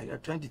 Nessa, you're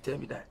trying to tell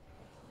me that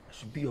I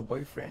should be your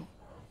boyfriend?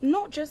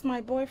 Not just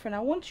my boyfriend. I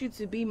want you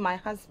to be my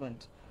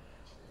husband.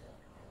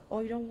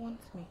 Or you don't want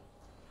me?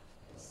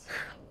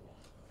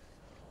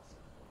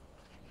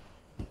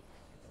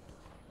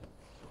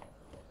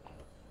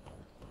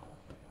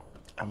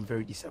 I'm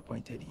very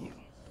disappointed in you.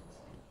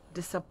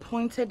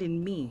 Disappointed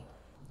in me?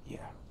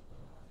 Yeah.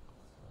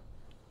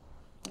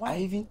 Why? I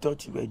even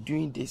thought you were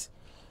doing this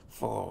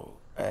for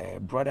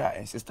brother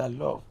and sister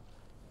love.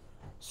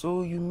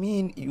 So you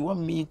mean you want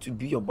me to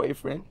be your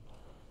boyfriend?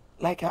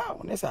 Like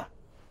how, Nessa?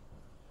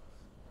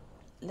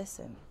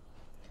 Listen,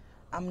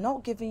 I'm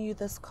not giving you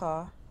this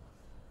car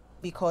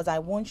because I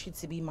want you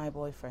to be my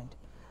boyfriend.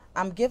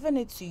 I'm giving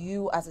it to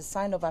you as a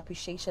sign of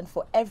appreciation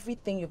for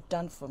everything you've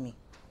done for me.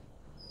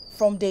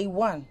 From day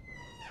one.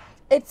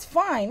 It's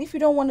fine. If you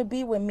don't want to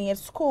be with me,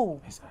 it's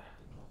cool. Nessa,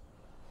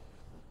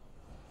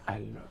 I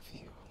love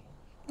you.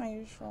 Are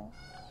you sure?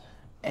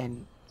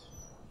 And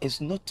it's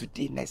not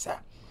today,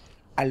 Nessa.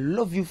 I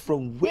love you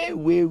from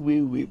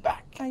way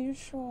back. Are you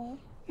sure?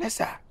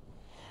 Nessa,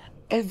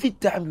 every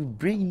time you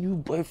bring new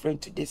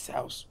boyfriend to this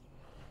house,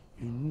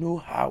 you know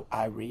how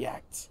I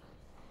react.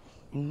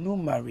 You know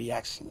my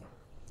reaction.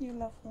 You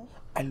love me?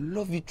 I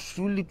love you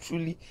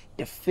truly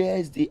the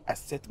first day I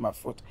set my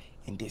foot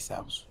in this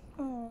house.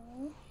 Aww.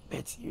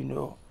 But you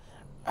know,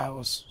 I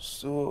was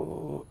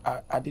so...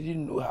 I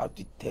didn't know how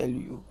to tell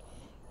you.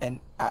 And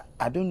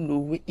I don't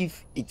know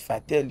if I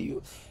tell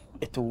you,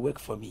 it will work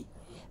for me.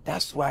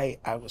 That's why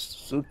I was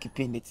so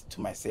keeping it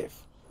to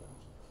myself.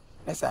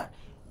 Nessa,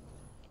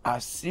 I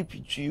sleep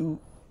with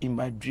you in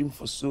my dream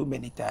for so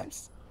many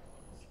times.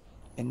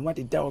 And what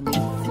did that mean?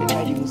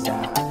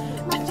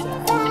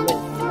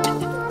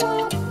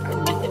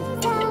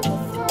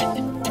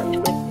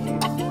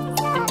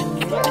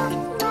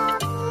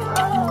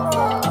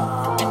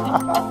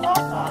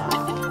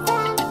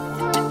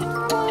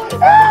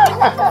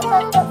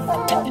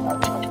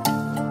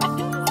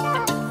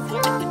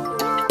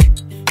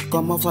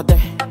 Come over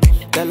there,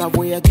 the love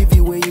way I give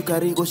you where you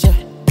carry go share.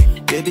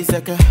 Baby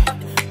second,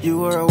 you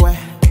were aware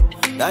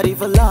that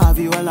if I love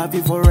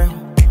you for real.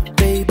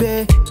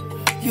 Baby,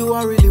 you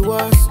are really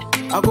worse.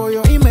 I got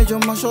your image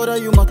on my shoulder,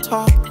 you my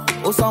top.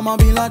 Osama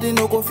Bin Laden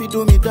no go fi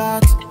do me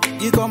that.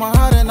 You got my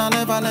heart and I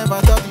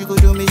never thought you could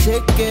do me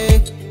shake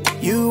it.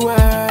 You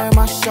were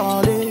my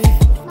shawty,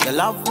 the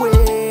love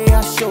way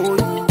I show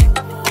you.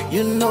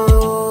 You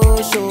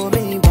know, show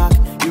me back.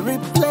 You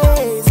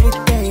replace with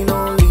pain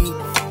only.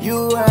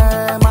 You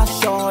were my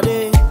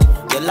shawty,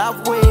 the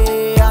love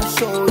way I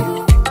show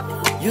you.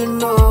 You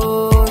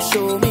know,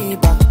 show me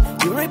back.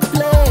 You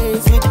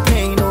replace with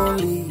pain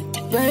only.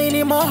 Pain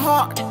in my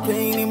heart,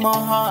 pain in my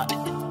heart.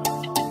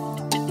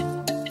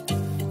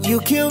 You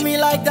kill me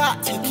like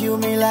that,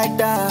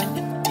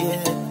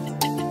 yeah.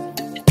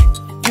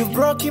 You've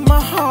broken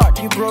my heart,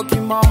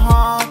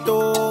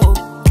 oh,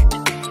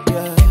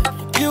 yeah.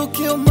 You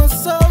kill my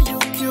soul, you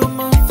kill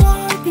my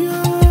vibe,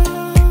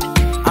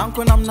 yeah.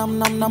 Uncle nam,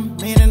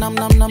 meaning nam.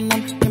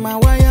 In my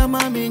way, I'm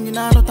a meaning,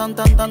 I know tam.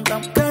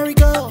 Carry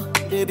go,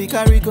 baby,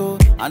 carry go.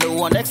 I don't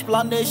want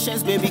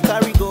explanations, baby,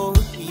 carry go,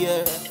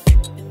 yeah.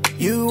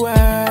 You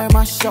were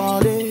my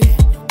shawty,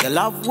 the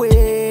love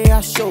way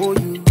I show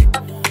you.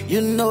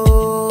 You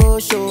know,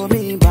 show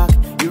me back.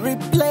 You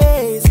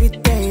replace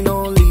with pain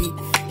only.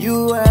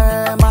 You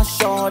were my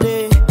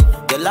shawty,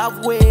 the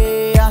love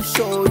way I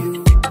show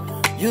you.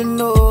 You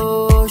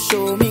know,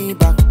 show me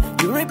back.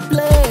 You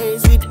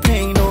replace with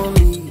pain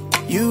only.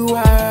 You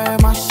are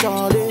my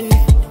shawty.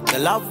 The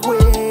love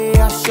way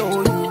I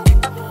show you.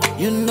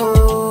 You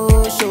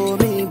know, show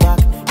me